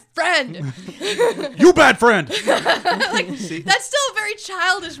bad friend." You bad friend. That's still a very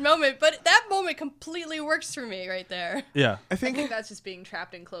childish moment, but that moment completely works for me right there. Yeah. I I think think that's just being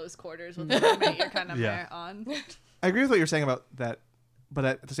trapped in close quarters with the roommate you're kind of Yeah. on. I agree with what you're saying about that, but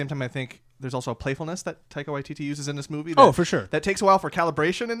at the same time, I think there's also a playfulness that Taika Waititi uses in this movie. That, Oh, for sure. That takes a while for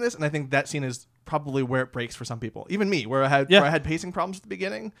calibration in this, and I think that scene is probably where it breaks for some people. Even me, where I had pacing problems at the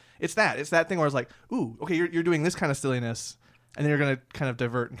beginning. It's that thing where it's like, ooh, okay, you're doing this kind of silliness, and then you're gonna kind of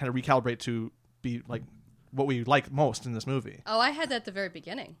divert and kind of recalibrate to be like what we like most in this movie. Oh, I had that at the very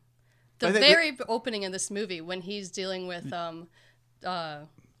beginning. The I think very opening of this movie when he's dealing with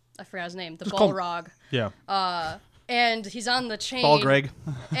I forgot his name, the Just call- Balrog. Yeah. And he's on the chain. Ball Greg.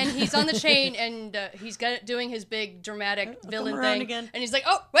 And he's on the chain, and he's doing his big dramatic villain around thing. again. And he's like,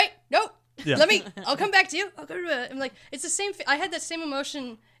 "Oh, wait, no, Yeah. I'll come back to you." I'm like, it's the same. I had that same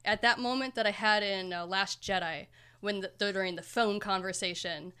emotion at that moment that I had in Last Jedi when during the phone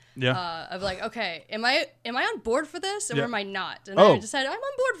conversation. Yeah. Of like, okay, am I on board for this, or Yeah. am I not? And Oh. I decided I'm on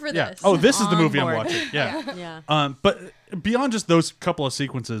board for Yeah. this. Oh, this is the On movie board. I'm watching. Yeah. Yeah. But beyond just those couple of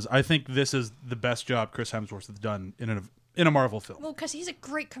sequences, I think this is the best job Chris Hemsworth has done in a Marvel film. Well, because he's a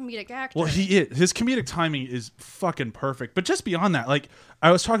great comedic actor. Well, he is. His comedic timing is fucking perfect. But just beyond that,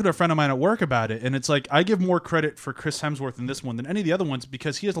 I was talking to a friend of mine at work about it, and it's like I give more credit for Chris Hemsworth in this one than any of the other ones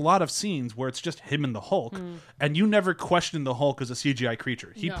because he has a lot of scenes where it's just him and the Hulk, and you never question the Hulk as a CGI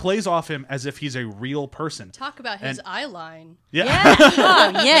creature. He No. plays off him as if he's a real person. Talk about his And- eye line. Yeah. Yeah.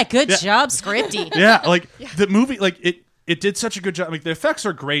 Oh, yeah. Good job, Scripty. Yeah, the movie, it did such a good job. Like the effects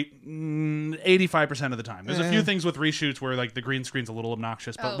are great, 85% of the time. There's a few things with reshoots where the green screen's a little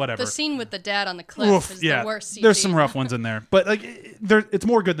obnoxious, but whatever. The scene with the dad on the cliff Oof, is yeah, the worst CG. there's some rough ones in there, but it's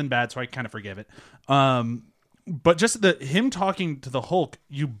more good than bad, so I kind of forgive it. But just him talking to the Hulk,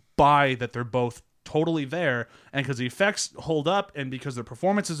 you buy that they're both totally there, and because the effects hold up, and because their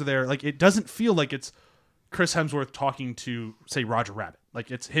performances are there, it doesn't feel like it's Chris Hemsworth talking to, say, Roger Rabbit.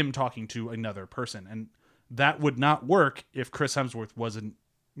 It's him talking to another person, and that would not work if Chris Hemsworth wasn't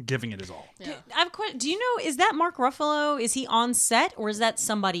giving it his all. Yeah. I've do you know, is that Mark Ruffalo? Is he on set or is that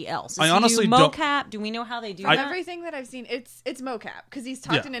somebody else? Is I he honestly do don't- mocap? Do we know how they do From that? everything that I've seen, it's mocap because he's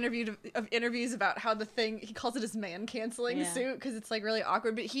talked Yeah. in interviews about how the thing he calls it his man canceling Yeah. suit because it's really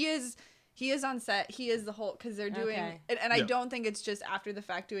awkward. But he is He is on set. He is the Hulk because they're doing, Okay. and I don't think it's just after the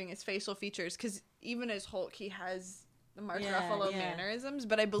fact doing his facial features because even as Hulk, he has the Mark Ruffalo mannerisms.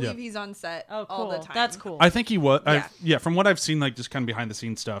 But I believe he's on set all the time. That's cool. I think he was. Yeah. From what I've seen, like just kind of behind the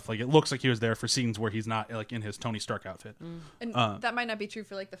scenes stuff, like it looks like he was there for scenes where he's not like in his Tony Stark outfit. And that might not be true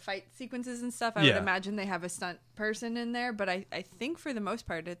for like the fight sequences and stuff. I would imagine they have a stunt person in there, but I think for the most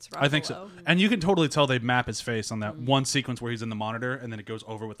part it's Ruffalo. I think so. And you can totally tell they map his face on that one sequence where he's in the monitor and then it goes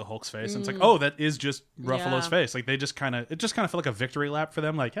over with the Hulk's face. And it's like, oh, that is just Ruffalo's face. Like they just kind of felt like a victory lap for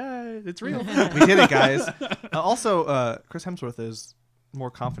them. Like, hey, it's real. We did it, guys. Also, Chris Hemsworth is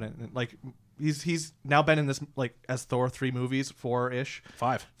more confident. Like he's now been in this like as Thor 3 movies, 4-ish,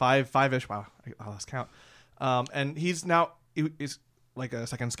 5-ish. Wow, I lost count. And he's like a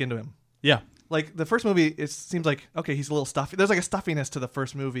second skin to him. Yeah. Like the first movie, it seems like okay, he's a little stuffy. There's like a stuffiness to the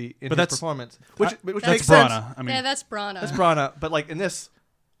first movie in his performance, which that's makes Brana. sense. I mean, Yeah, that's Brana. That's Brana, but like in this,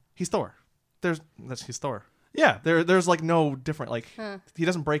 he's Thor. He's Thor. yeah. There's like no different. Like he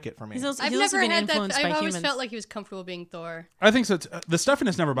doesn't break it for me. He's also, I've he's also never been had that. influenced by I've always humans. felt like he was comfortable being Thor. I think so. The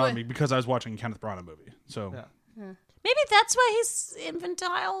stuffiness never bothered me because I was watching a Kenneth Branagh movie. So Yeah. Maybe that's why he's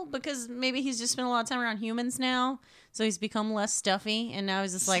infantile, because maybe he's just spent a lot of time around humans now, so he's become less stuffy, and now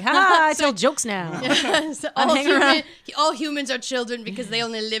he's just like, ha, I tell jokes now. So I'm hanging around. all humans are children because they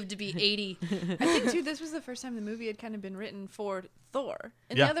only live to be 80. I think too, this was the first time the movie had kind of been written for Thor.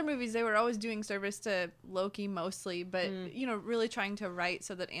 In Yeah. the other movies, they were always doing service to Loki mostly, but really trying to write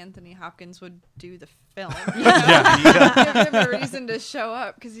so that Anthony Hopkins would do the film. Give him a reason to show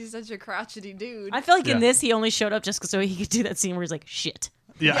up because he's such a crotchety dude. I feel like in Yeah. this, he only showed up just so he could do that scene where he's like, shit.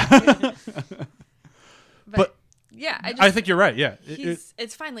 yeah. but yeah, I think you're right. Yeah.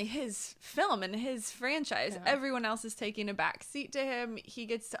 it's finally his film and his franchise. Yeah. Everyone else is taking a back seat to him. He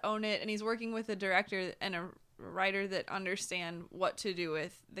gets to own it, and he's working with a director and a writer that understand what to do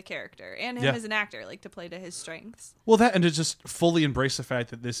with the character and him as an actor, like to play to his strengths. Well, that and to just fully embrace the fact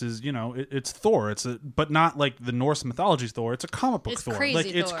that this is, it's Thor. But not like the Norse mythology's Thor. It's a comic book It's Thor. crazy Like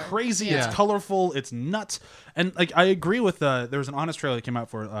it's Thor. crazy. Yeah. It's colorful. It's nuts. And like I agree with there was an honest trailer that came out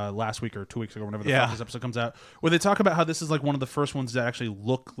for last week or 2 weeks ago, whenever the fuck this episode comes out, where they talk about how this is like one of the first ones that actually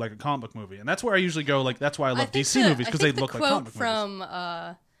look like a comic book movie, and that's where I usually go. Like that's why I love think DC movies because they look like comic movies.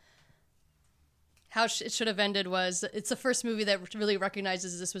 From How It Should Have Ended was it's the first movie that really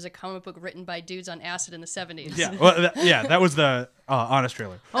recognizes this was a comic book written by dudes on acid in the 70s. Yeah, well, that was the honest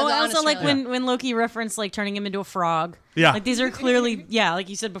trailer. Oh, the also honest like trailer. when Loki referenced like turning him into a frog. Yeah. Like these are clearly, like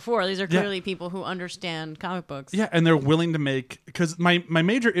you said before, these are clearly people who understand comic books. Yeah, and they're willing to make because my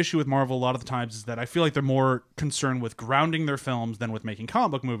major issue with Marvel a lot of the times is that I feel like they're more concerned with grounding their films than with making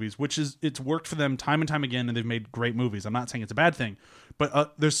comic book movies, which is it's worked for them time and time again, and they've made great movies. I'm not saying it's a bad thing,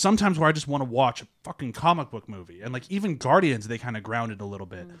 but there's sometimes where I just want to watch a fucking comic book movie, and like even Guardians, they kind of grounded a little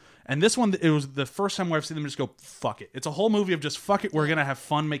bit. And this one, it was the first time where I've seen them just go fuck it. It's a whole movie of just fuck it. We're gonna have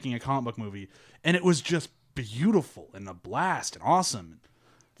fun making a comic book movie, and it was just beautiful and a blast and awesome.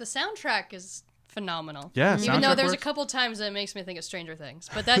 The soundtrack is phenomenal. Yeah, even though soundtrack there's works. a couple times that it makes me think of Stranger Things,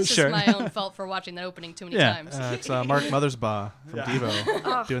 but that's just Sure. my own fault for watching that opening too many times. It's Mark Mothersbaugh from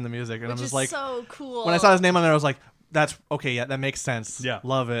Devo doing the music, and I'm Which just is like, so cool. when I saw his name on there, I was like, that's okay. Yeah, that makes sense. Yeah.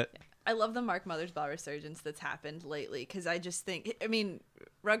 Love it. I love the Mark Mothersbaugh resurgence that's happened lately because I just think, I mean,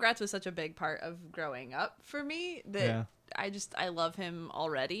 Rugrats was such a big part of growing up for me that I love him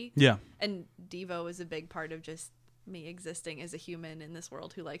already. Yeah. And Devo is a big part of just me existing as a human in this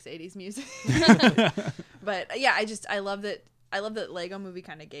world who likes 80s music. But yeah, I love that Lego Movie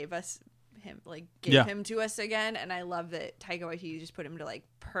kind of gave him to us again, and I love that Taika Waititi just put him to like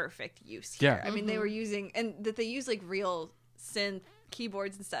perfect use here. Yeah. I mean, they were using and that they use like real synth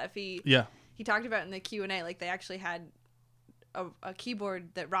keyboards and stuff. He talked about in the Q&A like they actually had a keyboard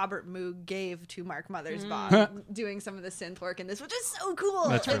that Robert Moog gave to Mark Mothersbaugh doing some of the synth work in this, which is so cool.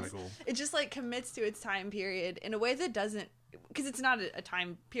 That's really cool. It just like commits to its time period in a way that doesn't, because it's not a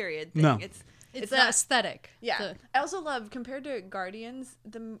time period thing. No. It's the aesthetic. Yeah. I also love, compared to Guardians,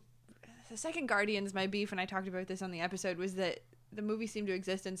 the second Guardians, my beef, and I talked about this on the episode, was that the movie seemed to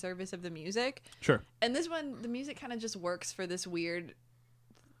exist in service of the music. Sure. And this one, the music kind of just works for this weird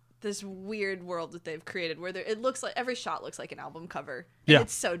world that they've created where it looks like every shot looks like an album cover. And Yeah.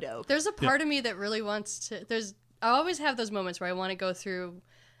 it's so dope. There's a part of me that really wants to. I always have those moments where I want to go through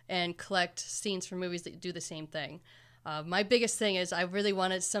and collect scenes from movies that do the same thing. My biggest thing is I really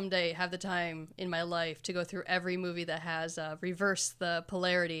want to someday have the time in my life to go through every movie that has reversed the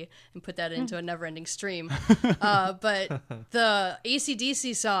polarity and put that into a never-ending stream. But the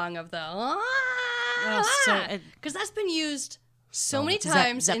AC/DC song of the because that's been used so many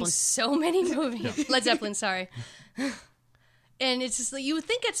times in Zeppelin. so many movies. Led Zeppelin, sorry. and it's just like you would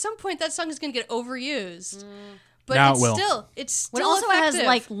think at some point that song is going to get overused. But Now it it's will. still It also has effective.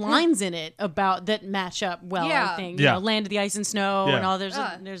 like lines in it about that match up well. Yeah. I think Yeah. Land of the Ice and Snow Yeah. and all. There's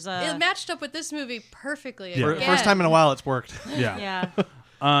it matched up with this movie perfectly. Yeah. again. First time in a while, it's worked. Yeah. yeah.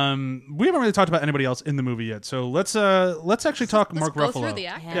 We haven't really talked about anybody else in the movie yet, so let's actually talk Mark go Ruffalo. through the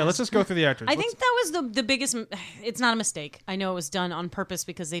actors. Yeah, let's just go through the actors. I think that was the biggest. It's not a mistake. I know it was done on purpose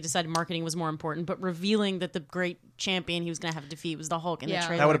because they decided marketing was more important. But revealing that the great champion he was going to have to defeat was the Hulk in the Yeah.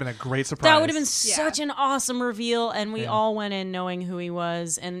 trailer. That would have been a great surprise. That would have been such an awesome reveal, and we Yeah. all went in knowing who he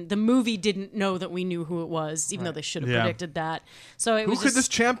was, and the movie didn't know that we knew who it was, even though they should have Yeah. predicted that. So it Who was could just, this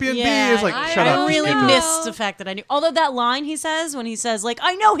champion yeah, be? It's like, I shut up. I don't really know. missed the fact that I knew. Although that line he says when he says like,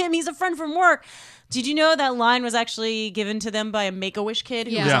 "I know him, he's a friend from work." Did you know that line was actually given to them by a Make-A-Wish kid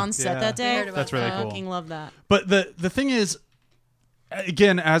who was Yeah. on set Yeah. that We day? heard about That's really that. cool. Fucking love that. But the thing is,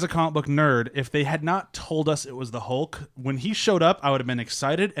 again, as a comic book nerd, if they had not told us it was the Hulk, when he showed up, I would have been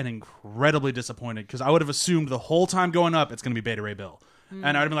excited and incredibly disappointed because I would have assumed the whole time going up it's going to be Beta Ray Bill. And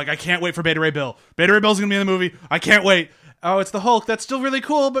I'd have been like, I can't wait for Beta Ray Bill. Beta Ray Bill's going to be in the movie. I can't wait. Oh, it's the Hulk. That's still really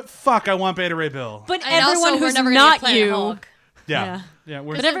cool, but fuck, I want Beta Ray Bill. But And also, everyone we're who's never gonna not get Planet you, Hulk. Yeah.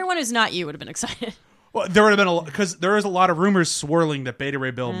 We're, but everyone who's not you would have been excited. well, there would have been a because there is a lot of rumors swirling that Beta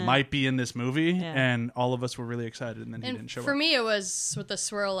Ray Bill might be in this movie, and all of us were really excited, and then he didn't And show for up. me, it was with the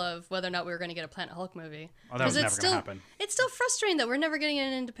swirl of whether or not we were going to get a Planet Hulk movie. Oh, that was 'Cause never it's gonna still, happen. It's still frustrating that we're never getting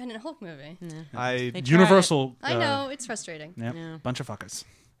an independent Hulk movie. I They tried. Universal. I know, it's frustrating. Yep, Yeah. bunch of fuckers.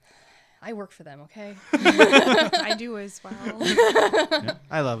 I work for them, okay? I do as well.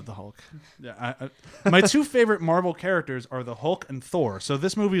 I love the Hulk. Yeah, my two favorite Marvel characters are the Hulk and Thor. So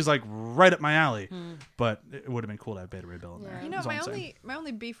this movie is like right up my alley. But it would have been cool to have Beta Ray Bill in there. Yeah. You know, is all my I'm saying.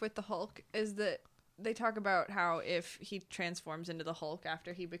 only beef with the Hulk is that they talk about how if he transforms into the Hulk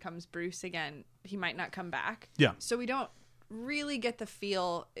after he becomes Bruce again, he might not come back. Yeah. So we don't really get the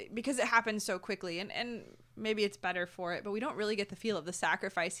feel because it happens so quickly, and maybe it's better for it, but we don't really get the feel of the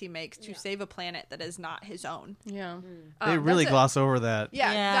sacrifice he makes to save a planet that is not his own. Yeah. They really that's gloss over that.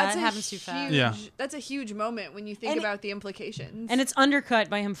 Yeah, Yeah, that's it a happens too fast. huge- Yeah. That's a huge moment when you think And about the implications. And it's undercut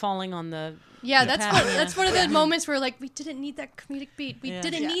by him falling on the. Yeah, that's Yeah. what, that's one of the moments where like we didn't need that comedic beat. We Yeah.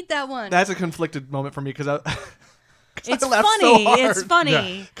 didn't Yeah. need that one. That's a conflicted moment for me because I It's laughed funny. so hard. It's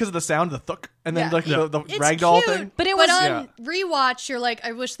funny. because of the sound, the thuk, and then Yeah. like the It's ragdoll cute, thing. But it but was. on rewatch, you're like,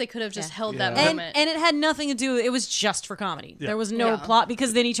 I wish they could have just held that Yeah. moment. And it had nothing to do. It was just for comedy. Yeah. There was no Yeah. plot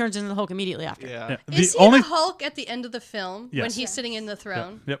because then he turns into the Hulk immediately after. Yeah. Yeah. Is The he only the Hulk at the end of the film when Yes. he's sitting in the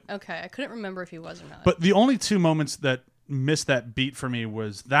throne? Yep. Okay, I couldn't remember if he was or not. But the only two moments that missed that beat for me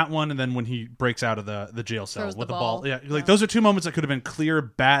was that one and then when he breaks out of the jail cell Throws with the the ball. ball. Yeah, like those are two moments that could have been clear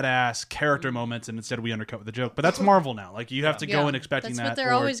badass character moments, and instead we undercut with the joke. But that's Marvel now. Like you have to go in expecting that's that. what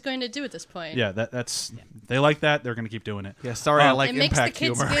they're or- always going to do at this point. Yeah, that's they like that. They're going to keep doing it. Yeah, sorry, I like it makes the impact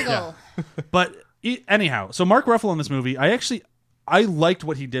kids humor. giggle. But anyhow, so Mark Ruffalo in this movie, I liked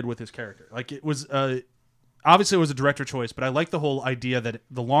what he did with his character. Like it was obviously it was a director choice, but I like the whole idea that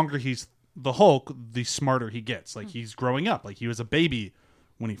the longer he's the Hulk, the smarter he gets. Like he's growing up. Like he was a baby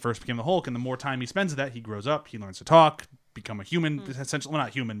when he first became the Hulk, and the more time he spends with that, he grows up. He learns to talk, become a human, essentially. Well,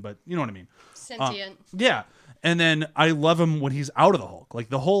 not human, but you know what I mean. Sentient. Yeah, and then I love him when he's out of the Hulk. Like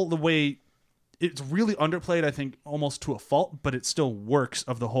the way it's really underplayed, I think, almost to a fault, but it still works.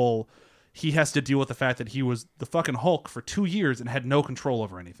 Of the whole, he has to deal with the fact that he was the fucking Hulk for 2 years and had no control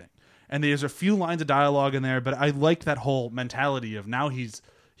over anything. And there's a few lines of dialogue in there, but I liked that whole mentality of now he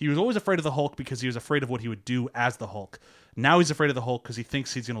was always afraid of the Hulk because he was afraid of what he would do as the Hulk. Now he's afraid of the Hulk because he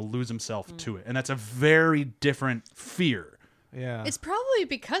thinks he's going to lose himself to it, and that's a very different fear. Yeah. It's probably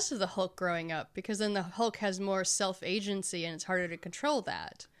because of the Hulk growing up, because then the Hulk has more self-agency and it's harder to control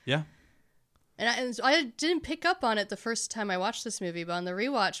that. Yeah. And I didn't pick up on it the first time I watched this movie, but on the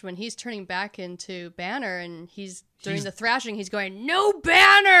rewatch, when he's turning back into Banner and he's doing the thrashing, he's going, "No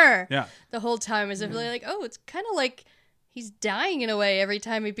Banner!" Yeah. The whole time, as if like, oh, it's kind of like he's dying in a way every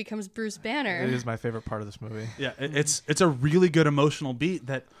time he becomes Bruce Banner. It is my favorite part of this movie. Yeah, it's a really good emotional beat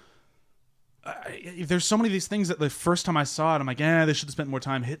that there's so many of these things that the first time I saw it, I'm like, they should have spent more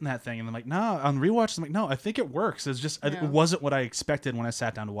time hitting that thing. And I'm like, no, on rewatch, I'm like, no, I think it works. It's just, it wasn't what I expected when I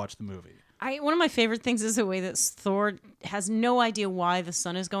sat down to watch the movie. One of my favorite things is the way that Thor has no idea why the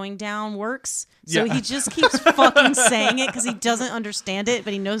sun is going down works. So Yeah. he just keeps fucking saying it because he doesn't understand it,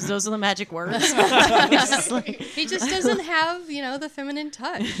 but he knows those are the magic words. It's just like, He just doesn't have, the feminine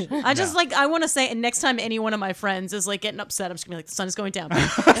touch. I just I want to say, and next time any one of my friends is like getting upset, I'm just gonna be like, the sun is going down.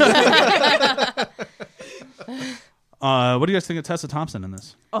 What do you guys think of Tessa Thompson in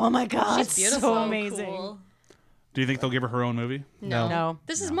this? Oh my god, She's beautiful. so amazing. Cool. Do you think they'll give her her own movie? No. No.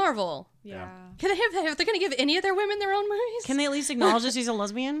 This is Marvel. Yeah. Can they have? They're going to give any of their women their own movies? Can they at least acknowledge that she's a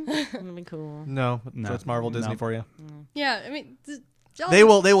lesbian? That'd be cool. No, No. so it's Marvel Disney No. for you. Yeah, I mean, They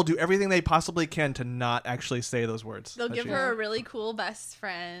will do everything they possibly can to not actually say those words. They'll that give she- her a really cool best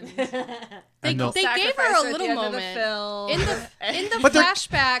friend. They they'll- gave Sacrifice her at a the little end of the moment film. in the But they're-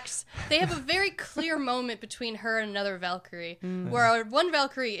 flashbacks. They have a very clear moment between her and another Valkyrie, where one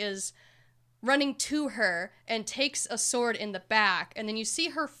Valkyrie is running to her and takes a sword in the back, and then you see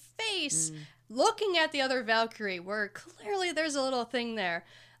her face looking at the other Valkyrie, where clearly there's a little thing there,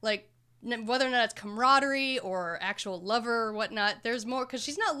 like whether or not it's camaraderie or actual lover or whatnot. There's more because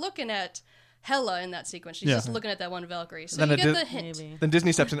she's not looking at Hela in that sequence. She's Yeah. just looking at that one Valkyrie. So Then you it get did- the hint. Maybe. Then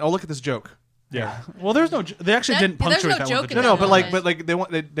Disney steps in. Oh, look at this joke. Yeah. Well, there's no. They actually That- didn't there's punctuate no that joke one. in with No, the that no, but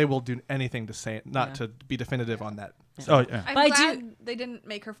moment. they will do anything to say it, not to be definitive on that. Oh yeah. I'm But I glad they didn't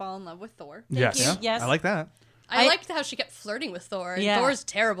make her fall in love with Thor. Yes. you. Yes. I like that. I I- liked how she kept flirting with Thor. And Yeah. Thor's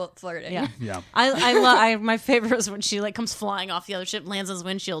terrible at flirting. Yeah. Yeah. My favorite was when she like comes flying off the other ship, lands on his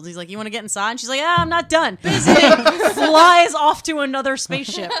windshield. He's like, "You want to get inside?" And she's like, "Ah, I'm not done." Flies off to another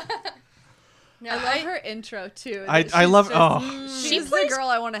spaceship. No, I love her intro too. I that she's love- just- oh. she's the girl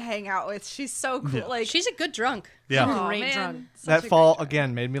I want to hang out with. She's so cool. Yeah. Like She's a good drunk. Yeah. aw, Great man, drunk. such a That great fall drunk.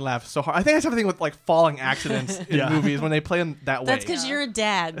 again made me laugh so hard. I think that's everything with like falling accidents in Yeah. movies when they play them that way. That's because you're a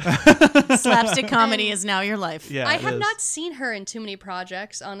dad. Slapstick comedy is now your life. yeah, I it have is. not seen her in too many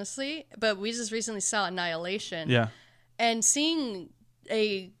projects, honestly, but we just recently saw Annihilation. Yeah. And seeing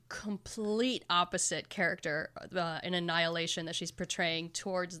a complete opposite character in Annihilation that she's portraying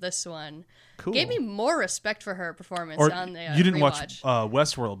towards this one Cool. gave me more respect for her performance Or on the you didn't rewatch. watch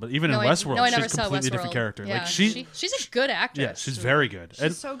Westworld, but even No, in I Westworld, never she's a saw completely Westworld. different character. Yeah, Like she's she's a good actress. yeah, she's very good. She's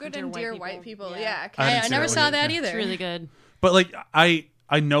And, so good Dear in Dear White White People. People. Yeah. Yeah. I didn't I see never that saw one that either. either. It's really good. but like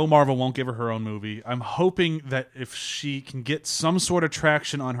I know Marvel won't give her her own movie. I'm hoping that if she can get some sort of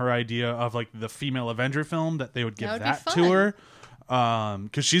traction on her idea of like the female Avenger film, that they would give That would be that to fun. her.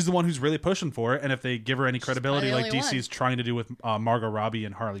 Because she's the one who's really pushing for it, and if they give her any credibility, probably like the only DC's trying to do with Margot Robbie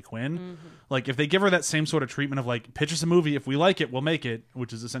and Harley Quinn, like if they give her that same sort of treatment of like pitch us a movie, if we like it, we'll make it,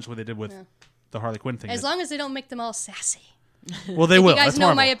 which is essentially what they did with the Harley Quinn thing. As long as they don't make them all sassy. well, they will. You guys That's know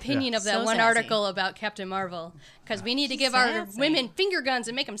Marvel. my Yeah. opinion of that So one sassy. article about Captain Marvel, because we need to give our sassy. women finger guns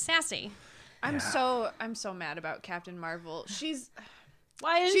and make them sassy. I'm so mad about Captain Marvel.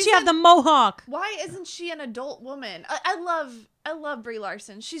 Why didn't She's she have in- the mohawk? Why isn't she an adult woman? I love Brie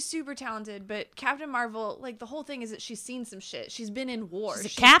Larson. She's super talented, but Captain Marvel, like the whole thing is that she's seen some shit. She's been in war. She's a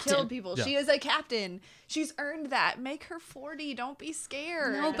She's captain. killed people. Yeah. She is a captain. She's earned that. Make her 40. Don't be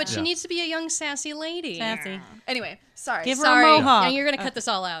scared. No, but she Yeah. needs to be a young sassy lady. Sassy. Anyway, sorry. Give her Sorry, a mohawk. yeah, you're gonna cut this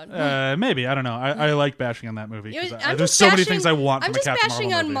all out. Maybe I don't know. I like bashing on that movie. 'Cause I'm there's just so many bashing- things I want I'm from just a Captain bashing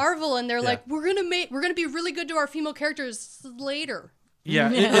Marvel on movie. Marvel, and they're Yeah. like, we're gonna be really good to our female characters later.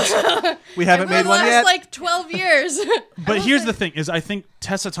 Yeah, it's, we haven't For made the one last yet. like 12 years. but here's the thing: is I think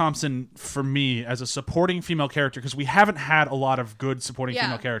Tessa Thompson, for me, as a supporting female character, because we haven't had a lot of good supporting Yeah.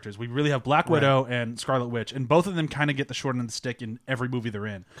 female characters. We really have Black Widow and Scarlet Witch, and both of them kind of get the short end of the stick in every movie they're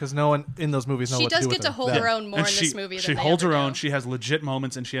in. Because no one in those movies knows She what to does do get with to them. hold Yeah. her own more And in she, this movie than she they holds ever her own. do. She has legit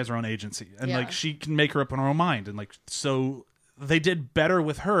moments, and she has her own agency, and Yeah. like she can make her up in her own mind. And like so, they did better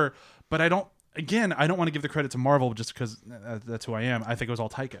with her. But I don't. Again, I don't want to give the credit to Marvel just because that's who I am. I think it was all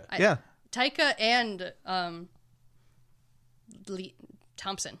Taika. Yeah. Taika and Lee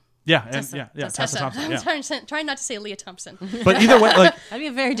Thompson. Yeah, and Tessa. Tessa Thompson. Yeah. I'm trying not to say Leah Thompson. But either way, like That'd be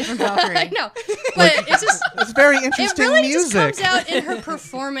a very different Valkyrie. I know, but it's just It's very it interesting really music. just comes out in her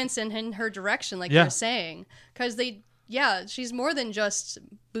performance and in her direction, like Yeah. you're saying, because she's more than just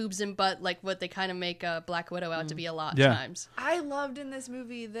boobs and butt, like what they kind of make Black Widow out to be a lot of Yeah. times. I loved in this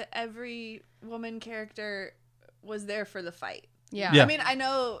movie that every woman character was there for the fight. Yeah. Yeah. I mean, I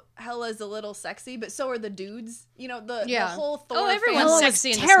know Hela's a little sexy, but so are the dudes. You know, the Yeah. whole Thor Oh, everyone's Hela family. was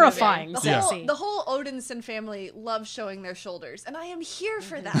sexy in this terrifying. movie. The Yeah. whole, the whole Odinson family loves showing their shoulders, and I am here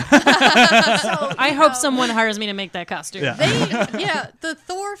for that. So, I you hope know, someone hires me to make that costume. Yeah. The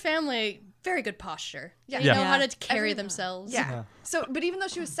Thor family, very good posture. Yeah. They Yeah. know how to carry Everyone. themselves. Yeah. So, but even though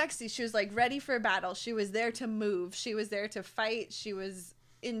she was sexy, she was like ready for battle. She was there to move. She was there to fight. She was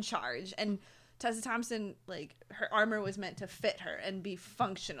in charge. And Tessa Thompson, like her armor was meant to fit her and be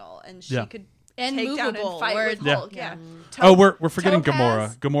functional, and she Yeah. could And take down and movable, fight where- with Yeah. Hulk. Yeah. oh, we're forgetting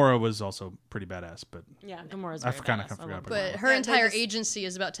Topaz. Gamora. Gamora was also pretty badass, but Yeah, Gamora's I very kinda badass. forgot love about But Gamora. her Yeah, they entire just- agency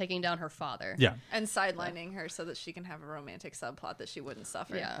is about taking down her father. yeah, And sidelining her so that she can have a romantic subplot that she wouldn't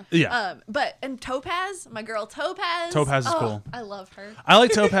suffer. Yeah. yeah. And Topaz, my girl Topaz. Topaz is Oh, cool. I love her. I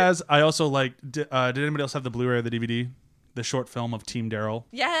like Topaz. I also like. Did anybody else have the Blu-ray or the DVD? The short film of Team Daryl.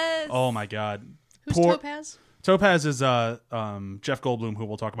 Yes. Oh my god. Who's Poor- Topaz? Topaz is Jeff Goldblum, who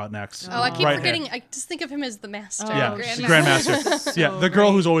we'll talk about next. Oh, I keep Right forgetting. here. I just think of him as the master. Yeah, Grandmaster. Grandmaster. Yeah, the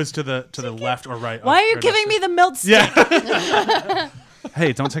girl who's always to the left or right. Why are you giving me the milk stick? Yeah.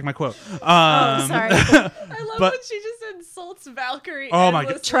 Hey, don't take my quote. Sorry. I love But- when she just insults Valkyrie. Oh my God.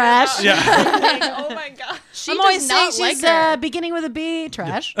 endlessly Trash. about Yeah. everything. Oh my god. She I'm does always saying not like she's her. beginning with a B.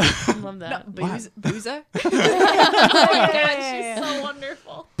 Trash. I love that. Booza. Oh my god, she's so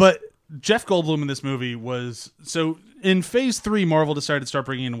wonderful. But Jeff Goldblum in this movie was so in Phase 3, Marvel decided to start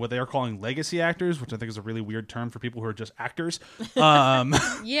bringing in what they are calling legacy actors, which I think is a really weird term for people who are just actors.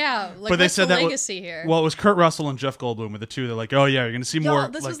 Yeah, like But they what's said the that legacy here? Well, it was Kurt Russell and Jeff Goldblum were the two. They're like, oh yeah, you're gonna see more.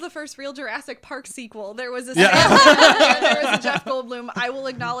 This like, was the first real Jurassic Park sequel. There was a Yeah. Sam there was a Jeff Goldblum. I will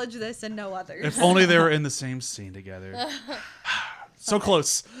acknowledge this and no others. if only they were in the same scene together. So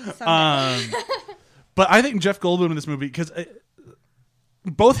close. But I think Jeff Goldblum in this movie, because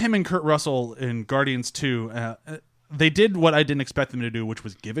both him and Kurt Russell in Guardians 2, they did what I didn't expect them to do, which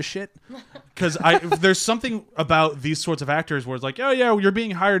was give a shit. Because there's something about these sorts of actors where it's like, oh yeah, you're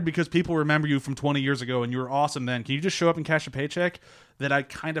being hired because people remember you from 20 years ago and you were awesome then. Can you just show up and cash a paycheck? That I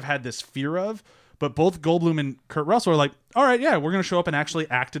kind of had this fear of. But both Goldblum and Kurt Russell are like, all right, yeah, we're going to show up and actually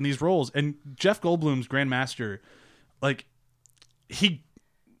act in these roles. And Jeff Goldblum's Grandmaster, like,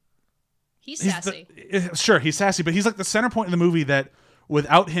 He's sassy. Sure, he's sassy, but he's like the center point of the movie that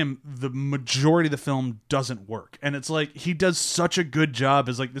without him, the majority of the film doesn't work. And it's like he does such a good job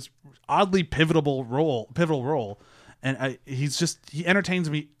as like this oddly pivotal role. And he entertains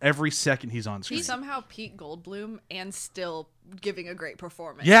me every second he's on screen. He's somehow Pete Goldblum and still giving a great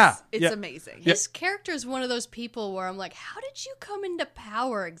performance. Yeah, It's yeah. amazing. His character is one of those people where I'm like, how did you come into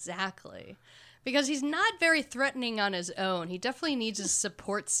power exactly? Because he's not very threatening on his own. He definitely needs a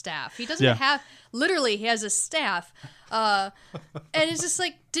support staff. He doesn't have, literally, he has a staff. And it's just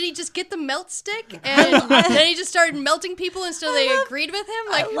like, did he just get the melt stick? And then he just started melting people until they agreed with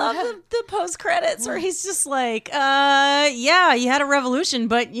him? Like, I love the post credits where he's just like, yeah, you had a revolution,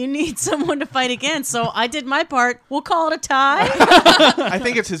 but you need someone to fight against. So I did my part. We'll call it a tie. I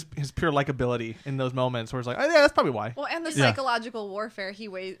think it's his pure likability in those moments where it's like, oh, yeah, that's probably why. Well, and the psychological warfare he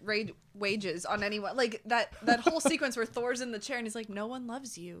wages on anyone. Like that whole sequence where Thor's in the chair and he's like, no one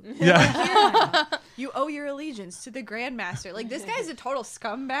loves you. Yeah. You owe your allegiance to the Grandmaster. Like, this guy's a total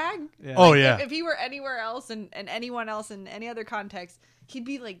scumbag. Yeah. Oh, Like, yeah. If he were anywhere else and anyone else in any other context, he'd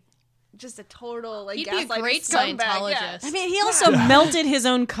be like just a total like he'd be a gaslighting great scumbag. Scientologist. Yeah. I mean, he also melted his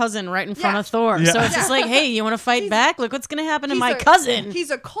own cousin right in front Yeah. of Thor. Yeah. So it's just like, hey, you want to fight back? Look what's going to happen to my a- cousin. He's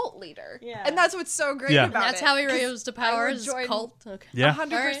a cult leader. Yeah. And that's what's so great Yeah. about That's it. how he 'Cause rose to I power, would his join cult. Okay. Yeah.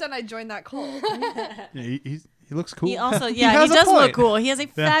 100% I'd join that cult. Yeah, he looks cool. He also, He yeah, he, has a does look point. cool. He has a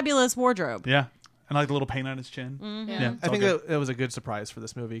fabulous wardrobe. Yeah. And like the little paint on his chin. Yeah. it's I all think good. that was a good surprise for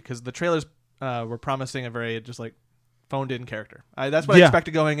this movie because the trailers were promising a very just like phoned in character. That's what I Yeah.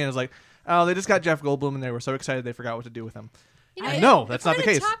 expected going in. It was like, oh, they just got Jeff Goldblum and they were so excited they forgot what to do with him. You know, I know, if that's we're not the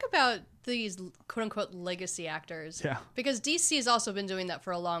gonna case. Talk about these quote unquote legacy actors. Yeah. Because DC has also been doing that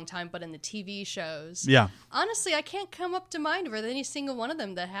for a long time, but in the TV shows. Yeah. Honestly, I can't come up to mind with any single one of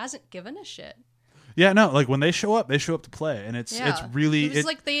them that hasn't given a shit. Yeah, no, like when they show up to play. And it's really It's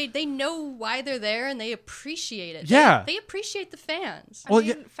like they know why they're there and they appreciate it. Yeah. They appreciate the fans. Well, I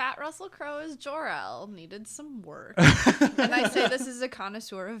mean, yeah. Fat Russell Crowe as Jor-El needed some work. And I say this is a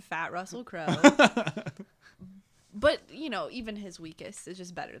connoisseur of Fat Russell Crowe. But, you know, even his weakest is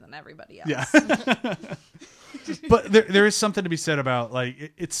just better than everybody else. Yeah. But there is something to be said about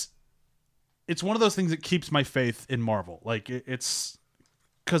like it's one of those things that keeps my faith in Marvel. Like it's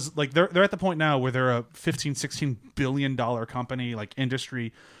because like they're at the point now where they're a $15-16 billion company, like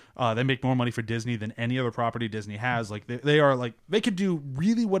industry. They make more money for Disney than any other property Disney has. Like they are like they could do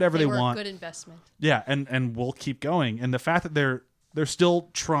really whatever they were want. a good investment. Yeah, and we'll keep going. And the fact that they're still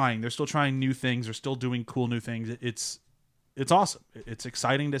trying new things, they're still doing cool new things. It's awesome. It's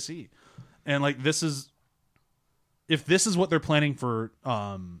exciting to see. And like if this is what they're planning for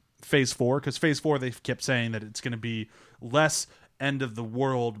Phase 4, because Phase 4 they kept saying that it's going to be less end of the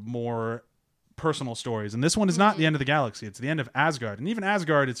world, more personal stories. And this one is not the end of the galaxy. It's the end of Asgard. And even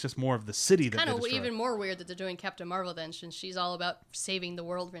Asgard, it's just more of the city that Kind they of destroy. even more weird that they're doing Captain Marvel then, since she's all about saving the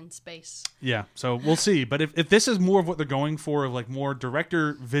world in space. Yeah, so we'll see. But if this is more of what they're going for, of like more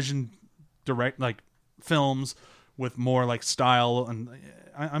director vision, like films with more like style, and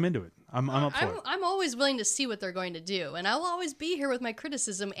I'm into it. I'm up for it. I'm always willing to see what they're going to do, and I'll always be here with my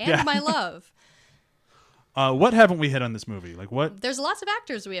criticism and Yeah. my love. What haven't we hit on this movie? Like what? There's lots of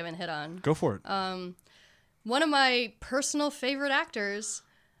actors we haven't hit on. Go for it. One of my personal favorite actors,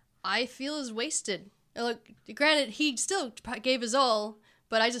 I feel is wasted. Look, granted, he still gave his all,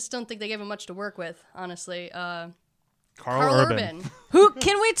 but I just don't think they gave him much to work with, honestly. Carl Carl Urban. Who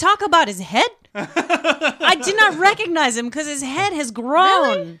can we talk about his head? I did not recognize him because his head has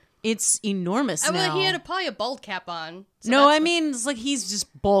grown. Really? It's enormous now. Well, he had probably a bald cap on. So no, that's I mean, it's like he's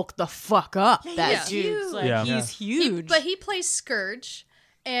just bulked the fuck up. That he's dude's huge. like, Yeah. he's huge. But he plays Scourge,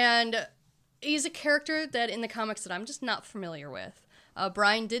 and he's a character that in the comics that I'm just not familiar with.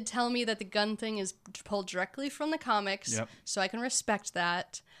 Brian did tell me that the gun thing is pulled directly from the comics, Yep. so I can respect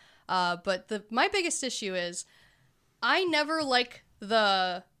that. But my biggest issue is I never like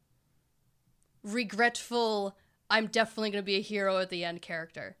the regretful, I'm definitely going to be a hero at the end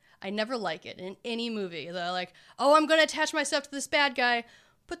character. I never like it in any movie. They're like, oh, I'm going to attach myself to this bad guy.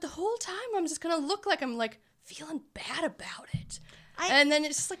 But the whole time I'm just going to look like I'm like feeling bad about it. And then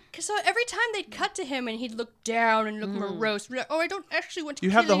it's just like, so every time they'd cut to him and he'd look down and look morose. Be like, oh, I don't actually want to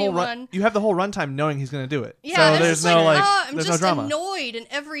You kill have the whole anyone. run. You have the whole runtime knowing he's going to do it. Yeah, so and it's there's just no like, like, I'm there's just no drama. annoyed in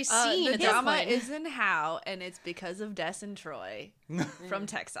every scene. The at this drama point. is in how, and it's because of Des and Troy from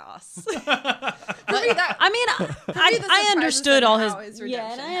Texas. I mean, the I surprises understood and all how his his yeah,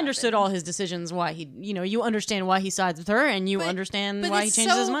 and redemption I understood happens. all his decisions. Why he, you understand why he sides with her, and you But- understand but why he it's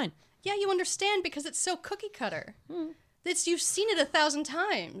changes his so- mind. Yeah, you understand because it's so cookie cutter. You've seen it 1,000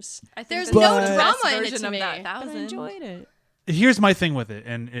 times. I think There's this no is the drama best in it version to of me. that But I 1,000. enjoyed it. Here's my thing with it,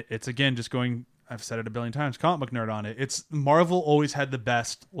 and it's again just going. I've said it a billion times. Comic book nerd on it. It's Marvel always had the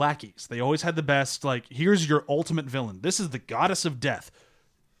best lackeys. They always had the best. Like, here's your ultimate villain. This is the goddess of death.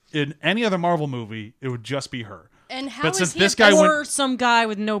 In any other Marvel movie, it would just be her. And how But is since he this a guy best- went- Or some guy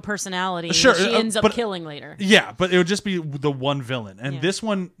with no personality. Sure, She ends up but- killing later. Yeah, but it would just be the one villain. And Yeah. this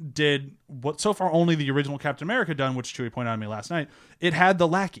one did what so far only the original Captain America done, which Chewie pointed out to me last night. It had the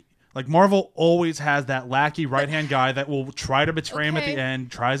lackey. Like, Marvel always has that lackey right-hand guy that will try to betray him at Okay. the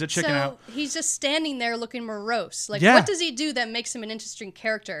end, tries to chicken so out. he's just standing there looking morose. Like, Yeah. what does he do that makes him an interesting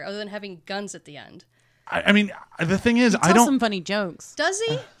character other than having guns at the end? I mean, the thing is, I Tell don't... some funny jokes. Does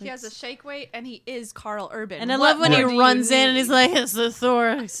he? He has a shake weight, and he is Carl Urban. And I What love when he more do you runs in and need? he's like, "It's the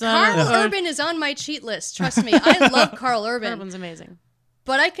Thor son." Carl of Thor." Urban is on my cheat list. Trust me, I love Carl Urban. Urban's amazing.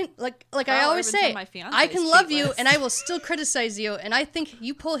 But I can like I Carl always Urban's say, on my fiance's I can cheat love you list. and I will still criticize you. And I think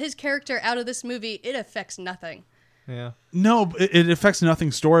you pull his character out of this movie, it affects nothing. Yeah. No, it affects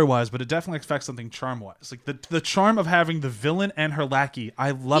nothing story-wise, but it definitely affects something charm-wise. Like, the charm of having the villain and her lackey,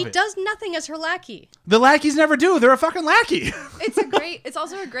 I love He it. does nothing as her lackey. The lackeys never do. They're a fucking lackey. It's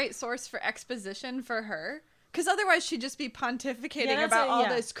also a great source for exposition for her. Because otherwise she'd just be pontificating Yeah, that's about it, all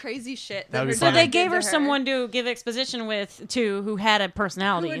yeah. this crazy shit that That'd be her So fine. dad they did gave to her someone to give exposition with, too, who had a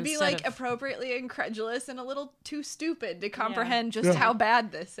personality. who would be instead like of- appropriately incredulous and a little too stupid to comprehend just how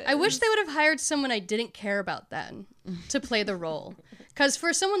bad this is. I wish they would have hired someone I didn't care about then to play the role. Because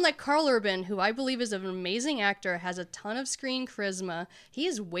for someone like Carl Urban, who I believe is an amazing actor, has a ton of screen charisma, he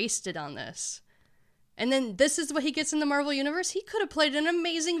is wasted on this. And then this is what he gets in the Marvel Universe. He could have played an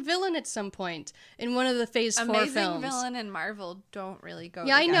amazing villain at some point in one of the Phase 4 Amazing films. villain and Marvel don't really go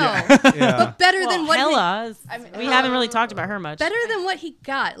Yeah, I together. know. Yeah. But better than what he, Hela. We haven't really talked about her much. better than what he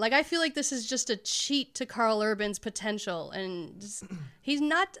got. Like, I feel like this is just a cheat to Carl Urban's potential, and just, he's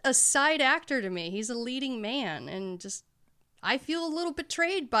not a side actor to me. He's a leading man, and just I feel a little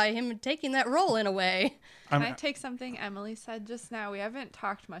betrayed by him taking that role in a way. Can I take something Emily said just now? We haven't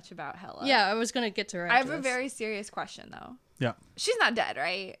talked much about Hela. Yeah, I was gonna get to her. I have after a this. very serious question though. Yeah. She's not dead,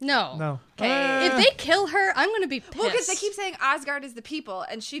 right? no. No. Okay. If they kill her, I'm gonna be pissed. Well, because they keep saying Asgard is the people,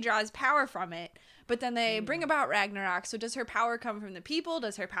 and she draws power from it. But then they Hmm. bring about Ragnarok. So does her power come from the people?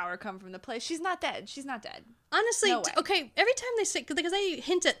 Does her power come from the place? She's not dead. She's not dead. Honestly, No way. okay, every time they say, because they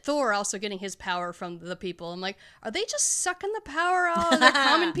hint at Thor also getting his power from the people, I'm like, are they just sucking the power out of the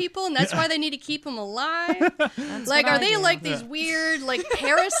common people, and that's why they need to keep them alive? Like, are they like these weird, like,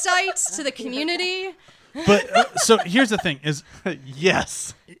 parasites to the community? But so here's the thing: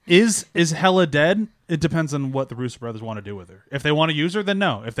 Yes. is Hela dead? It depends on what the Russo brothers want to do with her. If they want to use her, then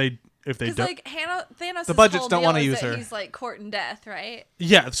no. If they Because don't, like Thanos, The budgets whole don't deal wanna is use that her. He's like courting death, right?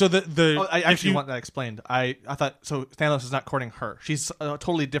 yeah. So the Oh, I if actually you- want that explained. I thought so. Thanos is not courting her. She's a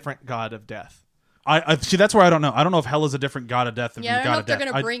totally different god of death. I see. That's where I don't know. I don't know if Hela's a different god of death than Yeah, I the don't god know of if they're death.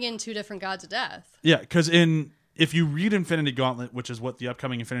 going to bring in two different gods of death. Yeah, because if you read Infinity Gauntlet, which is what the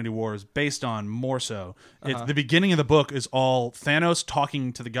upcoming Infinity War is based on, more so, it's the beginning of the book is all Thanos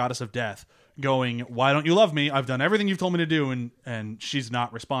talking to the goddess of death, going, "Why don't you love me? I've done everything you've told me to do," and she's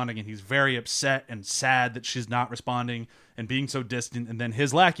not responding, and he's very upset and sad that she's not responding and being so distant. And then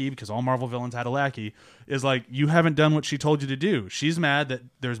his lackey, because all Marvel villains had a lackey, is like, "You haven't done what she told you to do. She's mad that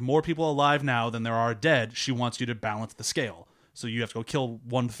there's more people alive now than there are dead. She wants you to balance the scale." So you have to go kill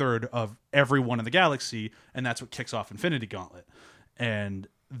 1/3 of everyone in the galaxy, and that's what kicks off Infinity Gauntlet. and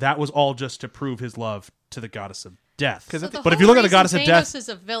that was all just to prove his love to the goddess of death. So the But if you whole look at the reason goddess of Thanos death, is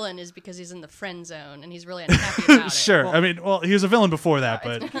a villain is because he's in the friend zone and he's really unhappy about sure. it. I mean, well, he was a villain before that, It's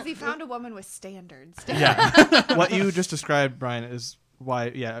but because he found a woman with standards. yeah, What you just described, Brian, is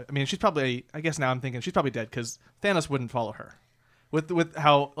why. Yeah, I mean, she's probably. I guess now I'm thinking she's probably dead because Thanos wouldn't follow her. With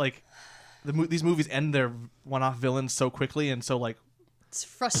how like these movies end their one-off villains so quickly and so like. It's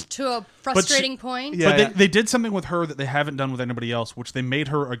to a frustrating point. Yeah. but they did something with her that they haven't done with anybody else, which they made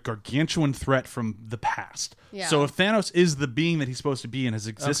her a gargantuan threat from the past. Yeah. So if Thanos is the being that he's supposed to be and has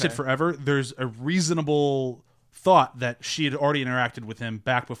existed Okay. forever, there's a reasonable thought that she had already interacted with him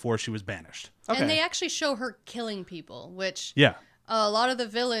back before she was banished. Okay. And they actually show her killing people, which Yeah. a lot of the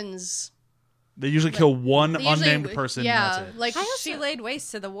villains They usually kill one they usually- unnamed person. Yeah, and that's it. like She laid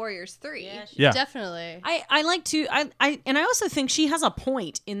waste to the Warriors 3. Yeah. definitely. I like to and I also think she has a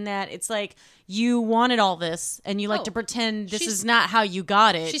point in that it's like you wanted all this and you like Oh, to pretend this she's- is not how you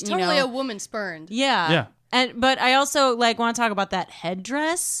got it. She's you totally know? a woman spurned. Yeah. But I also like want to talk about that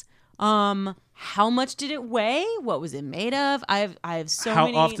headdress. How much did it weigh? What was it made of? I have so How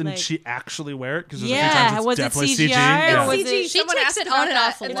many. often like, did she actually wear it? Because Yeah, it's was it definitely CGI CG. or Yeah. was CG. it- She Someone takes asked it about on and that.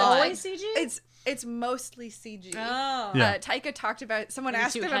 off a It's lot. always CG? It's mostly CG. Oh. Yeah. Taika talked about. Someone Maybe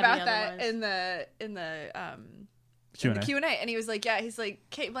asked too him heavy about that otherwise. in the Q&A. Q&A, and he was like, "Yeah, he's like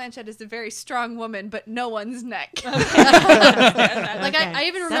Kate Blanchett is a very strong woman, but no one's neck." Like I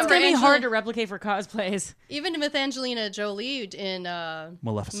even That's remember gonna be Angela- hard to replicate for cosplays. even with Angelina Jolie in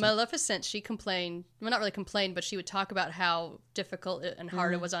Maleficent. Maleficent, she complained. Well, not really complained, but she would talk about how difficult and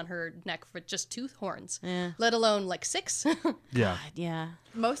hard it was on her neck for just 2 horns, Yeah. let alone like 6. Yeah. Yeah.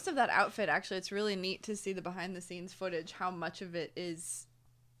 Most of that outfit, actually, it's really neat to see the behind the scenes footage. How much of it is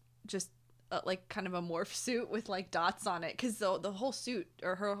just like kind of a morph suit with like dots on it, because the whole suit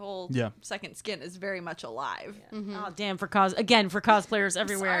or her whole Yeah. second skin is very much alive. Oh damn! For cosplayers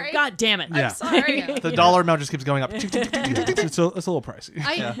everywhere. Sorry. God damn it! Yeah. Sorry. The dollar amount just keeps going up. it's a little pricey.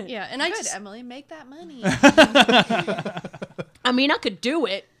 And I Good, just Emily, make that money. I mean, I could do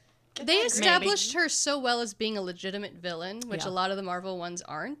it. they established her so well as being a legitimate villain, which Yeah. a lot of the Marvel ones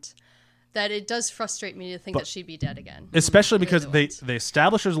aren't. That it does frustrate me to think that she'd be dead again. Especially The because other they ones.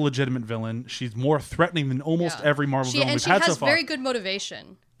 establish her as a legitimate villain. She's more threatening than almost Yeah. every Marvel villain we've she had has so far. very good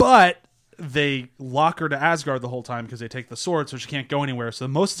motivation. But they lock her to Asgard the whole time because they take the sword, so she can't go anywhere. So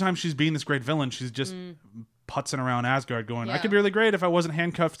most of the time she's being this great villain, she's just putzing around Asgard going, I Yeah. could be really great if I wasn't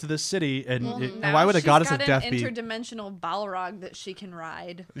handcuffed to this city. And it, And why would a She's goddess got of death an be? interdimensional Balrog that she can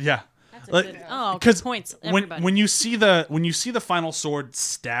ride? yeah. Oh, Because points. when Everybody. when you see the final sword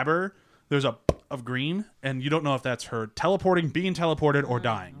stab her, there's a of green, and you don't know if that's her teleporting, being teleported, or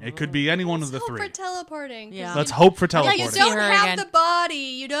dying. It could be any one of the Hope three. for teleporting. 'cause Yeah. Let's hope for you teleporting. see don't her have again. the body.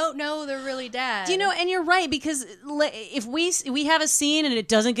 You don't know they're really dead. Do you know? And you're right, because if we have a scene and it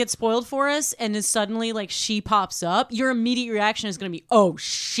doesn't get spoiled for us, and then suddenly like she pops up, your immediate reaction is going to be, "Oh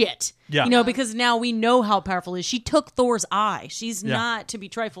shit!" Yeah. You know, because now we know how powerful it is. She took Thor's eye. She's Yeah. not to be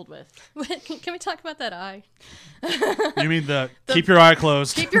trifled with. Can we talk about that eye? You mean keep your eye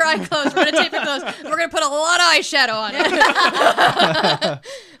closed? Keep your eye closed. We're gonna tape it closed. We're gonna put a lot of eyeshadow on it.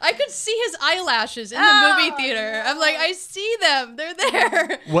 I could see his eyelashes in the movie theater. I'm like, I see them. They're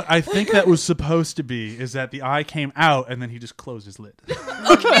there. What I think that was supposed to be is that the eye came out and then he just closed his lid.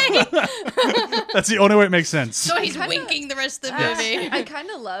 Okay. That's the only way it makes sense. So he's winking the rest of the movie. I kind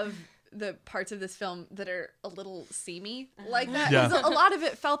of love the parts of this film that are a little seamy like that. Yeah. 'Cause a lot of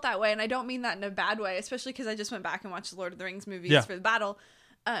it felt that way, and I don't mean that in a bad way, especially because I just went back and watched the Lord of the Rings movies Yeah. for the battle.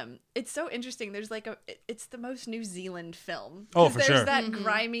 It's so interesting. There's like it's the most New Zealand film. Oh, 'Cause for there's sure. that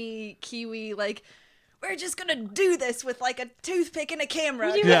grimy Kiwi, like, we're just gonna do this with like a toothpick and a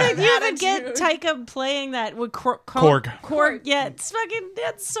camera. You Yeah. even get Taika playing that with Korg. Korg. Yeah, it's fucking.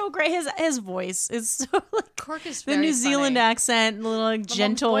 That's so great. His voice is so like Cork is the very New Zealand funny. accent, little like, My mom's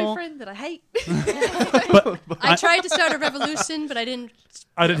gentle. boyfriend that I hate. I tried to start a revolution, but I didn't.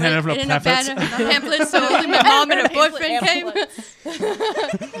 I didn't have enough pamphlets. Pamphlets, so only my mom and her boyfriend came.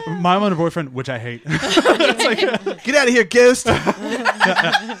 My mom and her boyfriend, which I hate. Get out of here, ghost.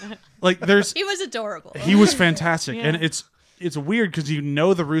 Like there's He was adorable. he was fantastic, Yeah. and it's weird because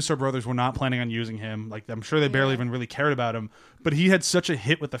the Russo brothers were not planning on using him. Like I'm sure they barely even really cared about him, but he had such a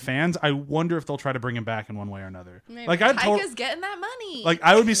hit with the fans. I wonder if they'll try to bring him back in one way or another. Maybe. Like I'd Taika's getting that money. like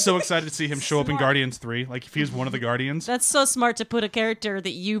I would be so excited to see him show up in Guardians 3. Like if he was one of the Guardians. That's so smart to put a character that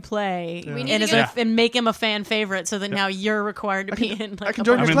you play We need and, to as get- and make him a fan favorite, so that now you're required to be in. Like, I can a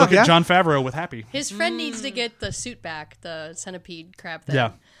join I your mean, club, look yeah? at Jon Favreau with Happy. His friend needs to get the suit back, the centipede crab thing.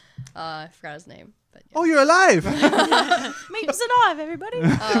 Yeah. I forgot his name. But yeah. Oh, you're alive. Meeps alive, everybody.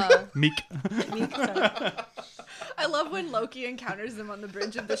 Meek. I I love when Loki encounters them on the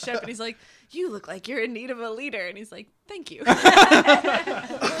bridge of the ship and he's like, "You look like you're in need of a leader." And he's like, "Thank you."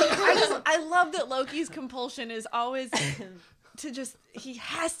 I love that Loki's compulsion is always to just, he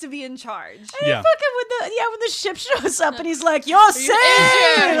has to be in charge. Yeah. Fucking when the ship shows up and he's like, "You're saved!"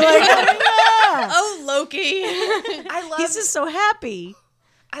 Like, yeah. Oh, Loki. He's just so happy.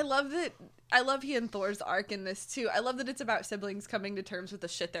 I love he and Thor's arc in this too. I love that it's about siblings coming to terms with the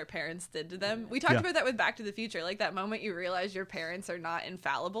shit their parents did to them. We talked about that with Back to the Future, like that moment you realize your parents are not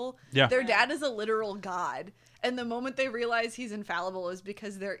infallible. Yeah. Their dad is a literal god, and the moment they realize he's infallible is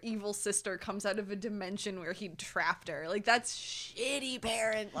because their evil sister comes out of a dimension where he trapped her. Like, that's shitty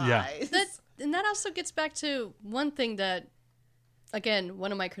parent lies. Yeah. That also gets back to one thing that, again,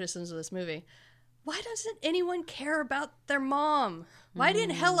 one of my criticisms of this movie. Why doesn't anyone care about their mom? Why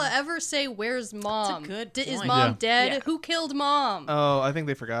didn't Hela ever say, "Where's mom? That's a good Is point. mom Yeah. dead? Yeah. Who killed mom?" Oh, I think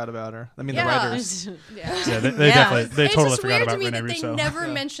they forgot about her. I mean, Yeah. the writers. Yeah. Yeah, they Yeah. definitely they It's totally just forgot weird about to me Rene that they Russo. never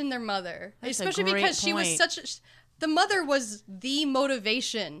mentioned their mother, That's a especially great because she was point. such a. The mother was the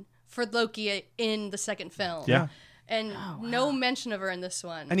motivation for Loki in the second film. Yeah. And no mention of her in this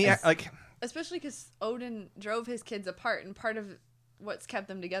one. And he like Especially because Odin drove his kids apart, and part of what's kept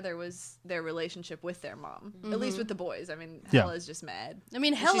them together was their relationship with their mom. At least with the boys. I mean, Yeah. Hela's just mad. I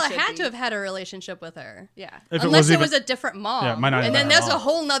mean, She Hela should had be. to have had a relationship with her. Yeah. If Unless it even- was a different mom. Yeah, it might not and have then been there's her a mom.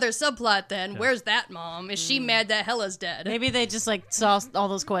 whole nother subplot then. Where's that mom? Is she mad that Hela's dead? Maybe they just like saw all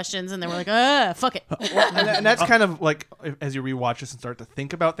those questions and they were like, fuck it. and that's kind of like as you rewatch this and start to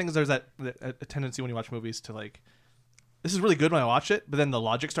think about things, there's a tendency when you watch movies to like, this is really good when I watch it, but then the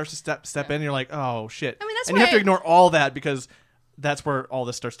logic starts to step in and you're like, oh shit. I mean, that's and you have why to ignore all that because that's where all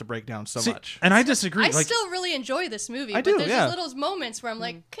this starts to break down so See, much. and I disagree. I like, still really enjoy this movie, I but do, there's yeah. just little moments where I'm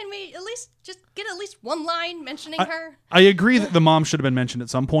like, can we at least just get at least one line mentioning her? I agree that the mom should have been mentioned at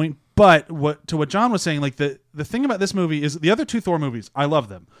some point, but what John was saying, like the thing about this movie is the other two Thor movies, I love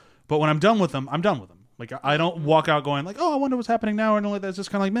them, but when I'm done with them, I'm done with them. Like I don't walk out going like, oh, I wonder what's happening now, and all like that. It's just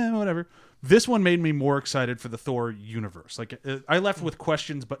kind of like, man, whatever. This one made me more excited for the Thor universe. Like I left with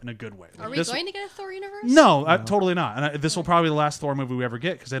questions, but in a good way. Like, Are we this- going to get a Thor universe? No, totally not. And this will probably be the last Thor movie we ever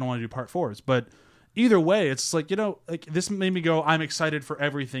get because they don't want to do part 4s. But either way, it's like, like this made me go, I'm excited for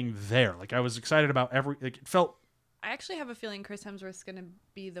everything there. Like I was excited about like it felt. I actually have a feeling Chris Hemsworth's going to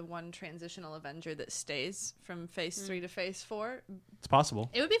be the one transitional Avenger that stays from Phase 3 to Phase 4. It's possible.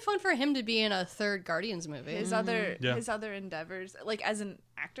 It would be fun for him to be in a third Guardians movie. His Yeah. other endeavors, like as an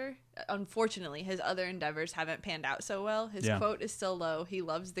actor, unfortunately, his other endeavors haven't panned out so well. His Yeah. quote is still low. He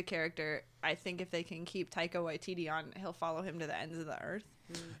loves the character. I think if they can keep Taika Waititi on, he'll follow him to the ends of the earth.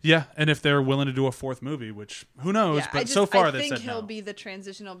 Yeah, and if they're willing to do a 4th movie, which who knows, but so far I they think said he'll no. be the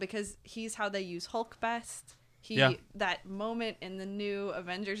transitional because he's how they use Hulk best. Yeah. That moment in the new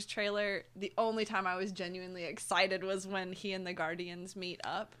Avengers trailer, the only time I was genuinely excited was when he and the Guardians meet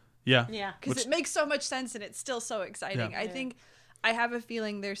up. Yeah. Yeah. Because Which- it makes so much sense and it's still so exciting. Yeah. I think I have a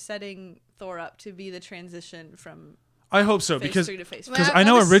feeling they're setting Thor up to be the transition from I hope so Phase because 3 to Phase 4. because Well, I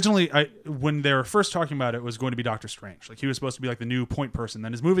know I was- originally when they were first talking about it was going to be Doctor Strange. Like he was supposed to be like the new point person.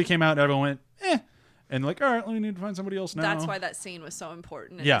 Then his movie came out and everyone went, and like, all right, we need to find somebody else now. That's why that scene was so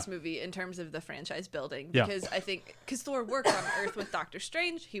important in Yeah. this movie in terms of the franchise building. Yeah. Because I think, because Thor works on Earth with Doctor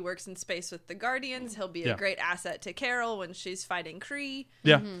Strange, he works in space with the Guardians, he'll be Yeah. a great asset to Carol when she's fighting Kree.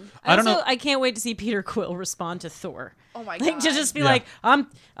 Yeah. I don't know. I can't wait to see Peter Quill respond to Thor. Oh my Like god. to just be Yeah. like, I'm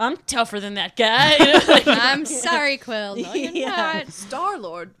tougher than that guy. You know, like- I'm sorry, Quill. No, you're Yeah. not.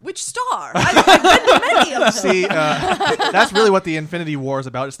 Star-Lord? Which star? I've been to many of them. See, that's really what the Infinity War is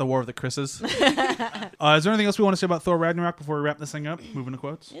about. It's the War of the Chris's. Is there anything else we want to say about Thor Ragnarok before we wrap this thing up? Moving to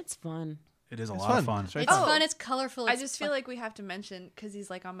quotes. It's fun. It is a It's lot of fun. It's very It's fun. fun. It's colorful. I It's just feel fun. like we have to mention, because he's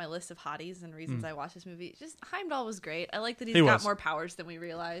like on my list of hotties and reasons I watched this movie, just Heimdall was great. I like that he's He got was. more powers than we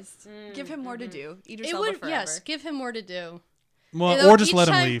realized. Give him more to do. it Idris Elba would. forever. Yes, give him more to do. Well, You know, or just each let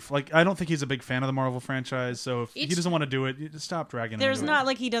him time- leave. Like I don't think he's a big fan of the Marvel franchise, so if he Each- doesn't want to do it, you just stop dragging him. There's into not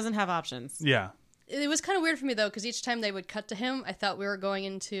like he doesn't have options. It. Yeah. It was kind of weird for me though, because each time they would cut to him, I thought we were going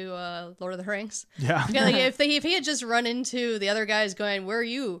into Lord of the Rings. Yeah. Yeah, like if he had just run into the other guys going, "Where are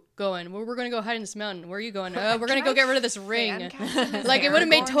you going? Well, we're going to go hide in this mountain. Where are you going? We're going to go get rid of this ring." Like, it would've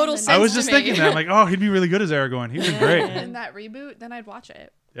made total sense. I was to just me. thinking that, like, oh, he'd be really good as Aragorn. He'd be great. In that reboot, then I'd watch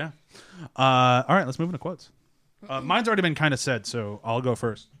it. Yeah. All right, let's move into quotes. Mine's already been kind of said, so I'll go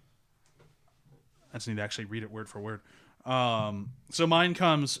first. I just need to actually read it word for word. So mine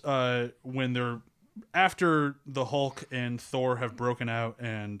comes when they're after the Hulk and Thor have broken out,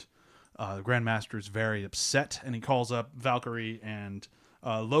 and the Grandmaster is very upset, and he calls up Valkyrie and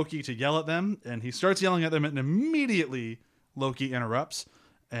Loki to yell at them, and he starts yelling at them, and immediately Loki interrupts.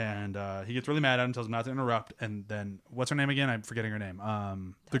 And he gets really mad at him, tells him not to interrupt. And then, what's her name again? I'm forgetting her name.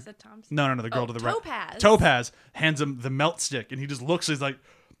 Tessa Thompson. No, the girl to the right. Topaz. Topaz hands him the melt stick, and he just looks. He's like,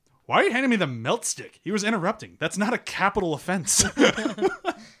 "Why are you handing me the melt stick?" He was interrupting. That's not a capital offense.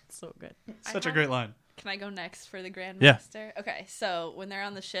 So good. Such a great line. Can I go next for the Grandmaster? Yeah. Okay, so when they're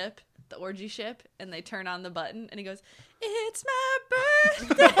on the ship, the orgy ship, and they turn on the button, and he goes, "It's my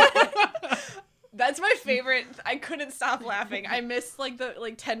birthday." That's my favorite. I couldn't stop laughing. I missed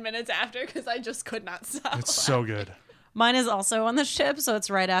the 10 minutes after because I just could not stop. It's so good. Mine is also on the ship, so it's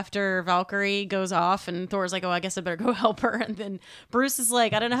right after Valkyrie goes off, and Thor's like, "Oh, I guess I better go help her." And then Bruce is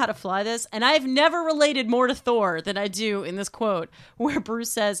like, "I don't know how to fly this." And I've never related more to Thor than I do in this quote, where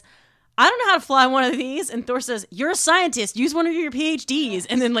Bruce says, "I don't know how to fly one of these," and Thor says, "You're a scientist. Use one of your PhDs,"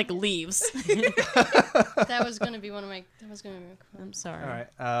 and then leaves. That was going to be one of my. That was going to be my quote. I'm sorry. All right.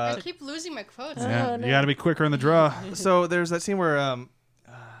 I keep losing my quotes. Yeah, you got to be quicker in the draw. So there's that scene where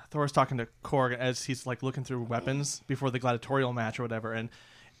Thor's talking to Korg as he's looking through weapons before the gladiatorial match or whatever, and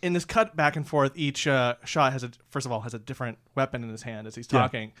in this cut back and forth, each shot has first of all has a different weapon in his hand as he's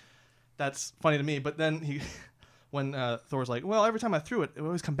talking. Yeah. That's funny to me, but then when Thor's like, "Well, every time I threw it, it would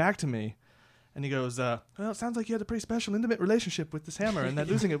always come back to me," and he goes, "Well, it sounds like you had a pretty special, intimate relationship with this hammer, and that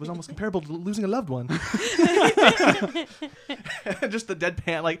losing it was almost comparable to losing a loved one." Just the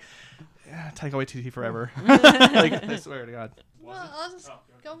deadpan, Taika Waititi forever. I swear to God. Well, I'll just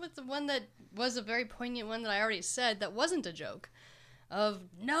go with the one that was a very poignant one that I already said that wasn't a joke. Of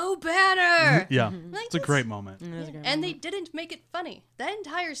no banner. Yeah, it's a great moment. And they didn't make it funny. That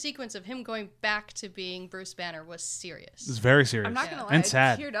entire sequence of him going back to being Bruce Banner was serious. It's very serious. I'm not gonna lie, and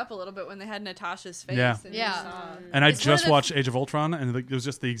sad. I teared up a little bit when they had Natasha's face. Yeah. Yeah. And I It's just one of the- watched Age of Ultron, and it was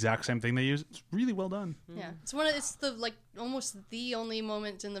just the exact same thing they used. It's really well done. Yeah, it's the almost the only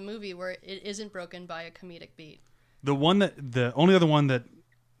moment in the movie where it isn't broken by a comedic beat. The only other one that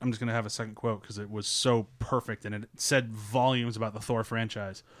I'm just gonna have a second quote because it was so perfect and it said volumes about the Thor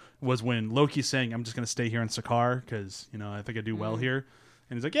franchise was when Loki's saying, "I'm just gonna stay here in Sakaar because I think I do well here,"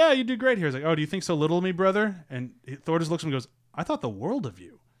 and he's like, "Yeah, you do great here." He's like, "Oh, do you think so little of me, brother?" And Thor just looks at him and goes, "I thought the world of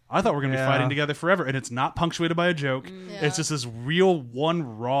you. I thought we're going to be fighting together forever." And it's not punctuated by a joke. Yeah. It's just this real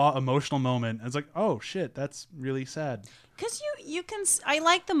one raw emotional moment. And it's like, oh shit, that's really sad. Because you can, I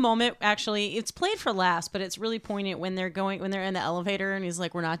like the moment. Actually, it's played for laughs, but it's really poignant when they're in the elevator and he's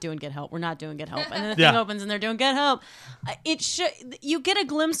like, "We're not doing Get Help. We're not doing Get Help." And then the thing opens and they're doing Get Help. You get a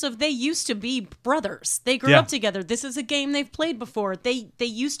glimpse of they used to be brothers. They grew up together. This is a game they've played before. They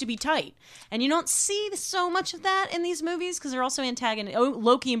used to be tight, and you don't see so much of that in these movies because they're also antagonistic.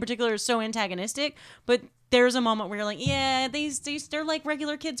 Loki in particular is so antagonistic, but there's a moment where you're like, yeah, they're like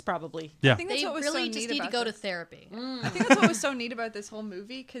regular kids probably. Yeah. I think that's They what was really so just neat need to about go to this. therapy. I think that's what was so neat about this whole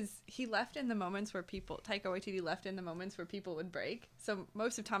movie because he left in the moments where Taika Waititi left in the moments where people would break. So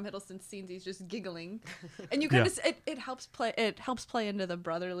most of Tom Hiddleston's scenes, he's just giggling, and you kind of it helps play into the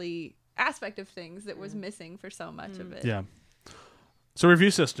brotherly aspect of things that was missing for so much of it. Yeah. So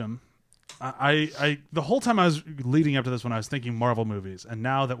review system. I the whole time I was leading up to this when I was thinking Marvel movies, and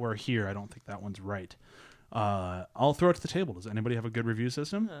now that we're here, I don't think that one's right. I'll throw it to the table. Does anybody have a good review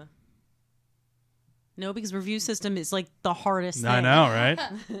system? No, because review system is like the hardest thing. I know, right?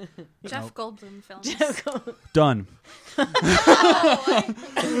 Jeff Goldblum films. Done.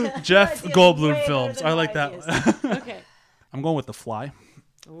 Jeff Goldblum films. I like that one. Okay. I'm going with The Fly.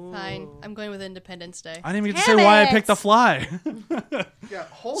 Fine. I'm going with Independence Day. I didn't even get to say why I picked The Fly.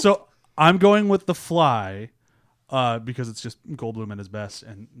 So I'm going with The Fly because it's just Goldblum at his best,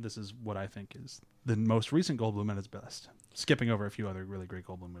 and this is what I think is the most recent Goldblum at his best. Skipping over a few other really great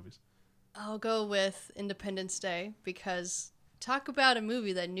Goldblum movies. I'll go with Independence Day because talk about a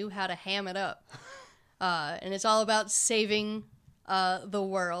movie that knew how to ham it up. And it's all about saving the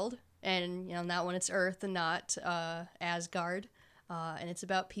world. And, not when it's Earth and not Asgard. And it's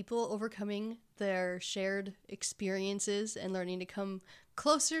about people overcoming their shared experiences and learning to come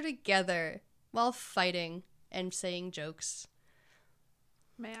closer together while fighting and saying jokes.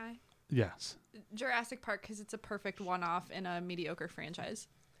 May I? Yes. Jurassic Park because it's a perfect one-off in a mediocre franchise.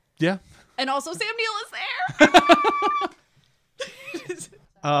 Yeah. And also Sam Neill is there.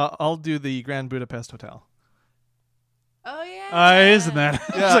 I'll do the Grand Budapest Hotel. Oh yeah. Isn't that?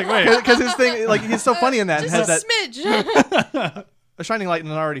 Yeah, It's like, wait. because his thing, he's so funny in that, and Just has a that smidge. a shining light in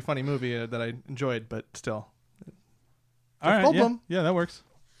an already funny movie that I enjoyed, but still. All right. Goldblum. Yeah, that works.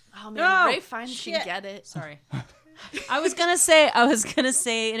 Oh man, No, Ray Fiennes shit. can get it. Sorry. I was gonna say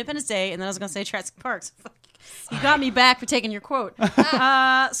Independence Day, and then I was gonna say Jurassic Park. So fuck. You got me back for taking your quote. So I'm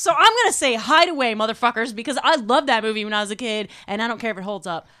going to say Hideaway, motherfuckers, because I loved that movie when I was a kid, and I don't care if it holds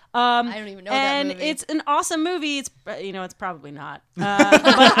up. I don't even know that movie. And it's an awesome movie. It's it's probably not. But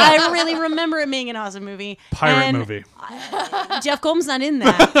I really remember it being an awesome movie. Pirate movie. Jeff Goldblum's not in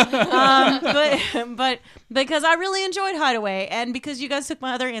that. But because I really enjoyed Hideaway, and because you guys took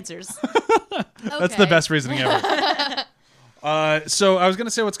my other answers. That's the best reasoning ever. So I was going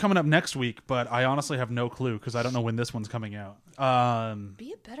to say what's coming up next week, but I honestly have no clue because I don't know when this one's coming out.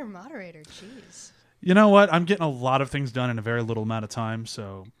 Be a better moderator, jeez. You know what? I'm getting a lot of things done in a very little amount of time,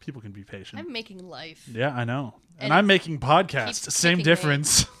 so people can be patient. I'm making life. Yeah, I know. And And I'm making podcasts. keeps Same kicking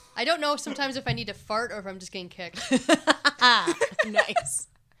difference. I don't know sometimes if I need to fart or if I'm just getting kicked. Nice.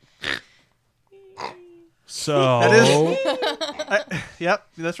 So That is. Yep,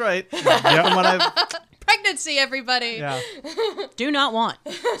 that's right. yeah. From what I've, Pregnancy, everybody. yeah. Do not want.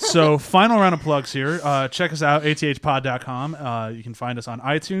 So final round of plugs here. Check us out, athpod.com. You can find us on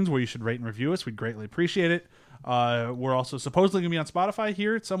iTunes, where you should rate and review us. We'd greatly appreciate it. We're also supposedly going to be on Spotify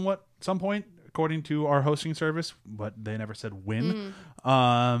here at some point, according to our hosting service, but they never said when.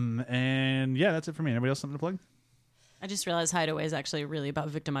 And yeah, that's it for me. Anybody else something to plug? I just realized Hideaway is actually really about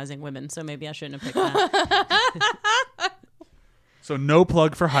victimizing women, so maybe I shouldn't have picked that. So no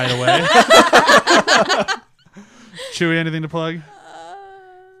plug for Hideaway. Chewy, anything to plug?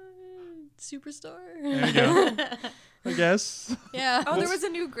 Superstar. There you go. I guess. Yeah. Oh, there was a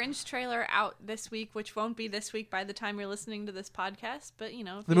new Grinch trailer out this week, which won't be this week by the time you're listening to this podcast. But, you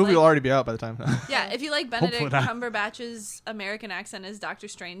know. If The you movie like, will already be out by the time. Yeah, if you like Hopefully Benedict not. Cumberbatch's American accent as Doctor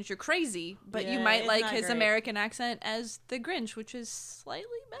Strange, you're crazy. But you Yeah, might it's like not his great. American accent as the Grinch, which is slightly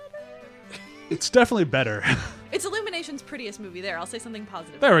better. It's definitely better. It's Illumination's prettiest movie. There, I'll say something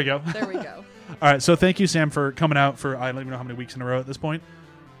positive. There we go. There we go. All right, so thank you, Sam, for coming out for I don't even know how many weeks in a row at this point.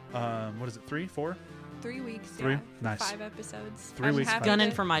 What is it, 3, 4? 3 weeks. 3? Yeah. Nice. 5 episodes. 3 I'm weeks, happy Gunning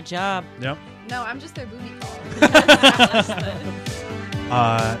to- for my job. Yep. No, I'm just their booty call.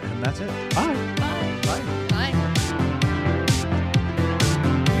 And that's it. Bye.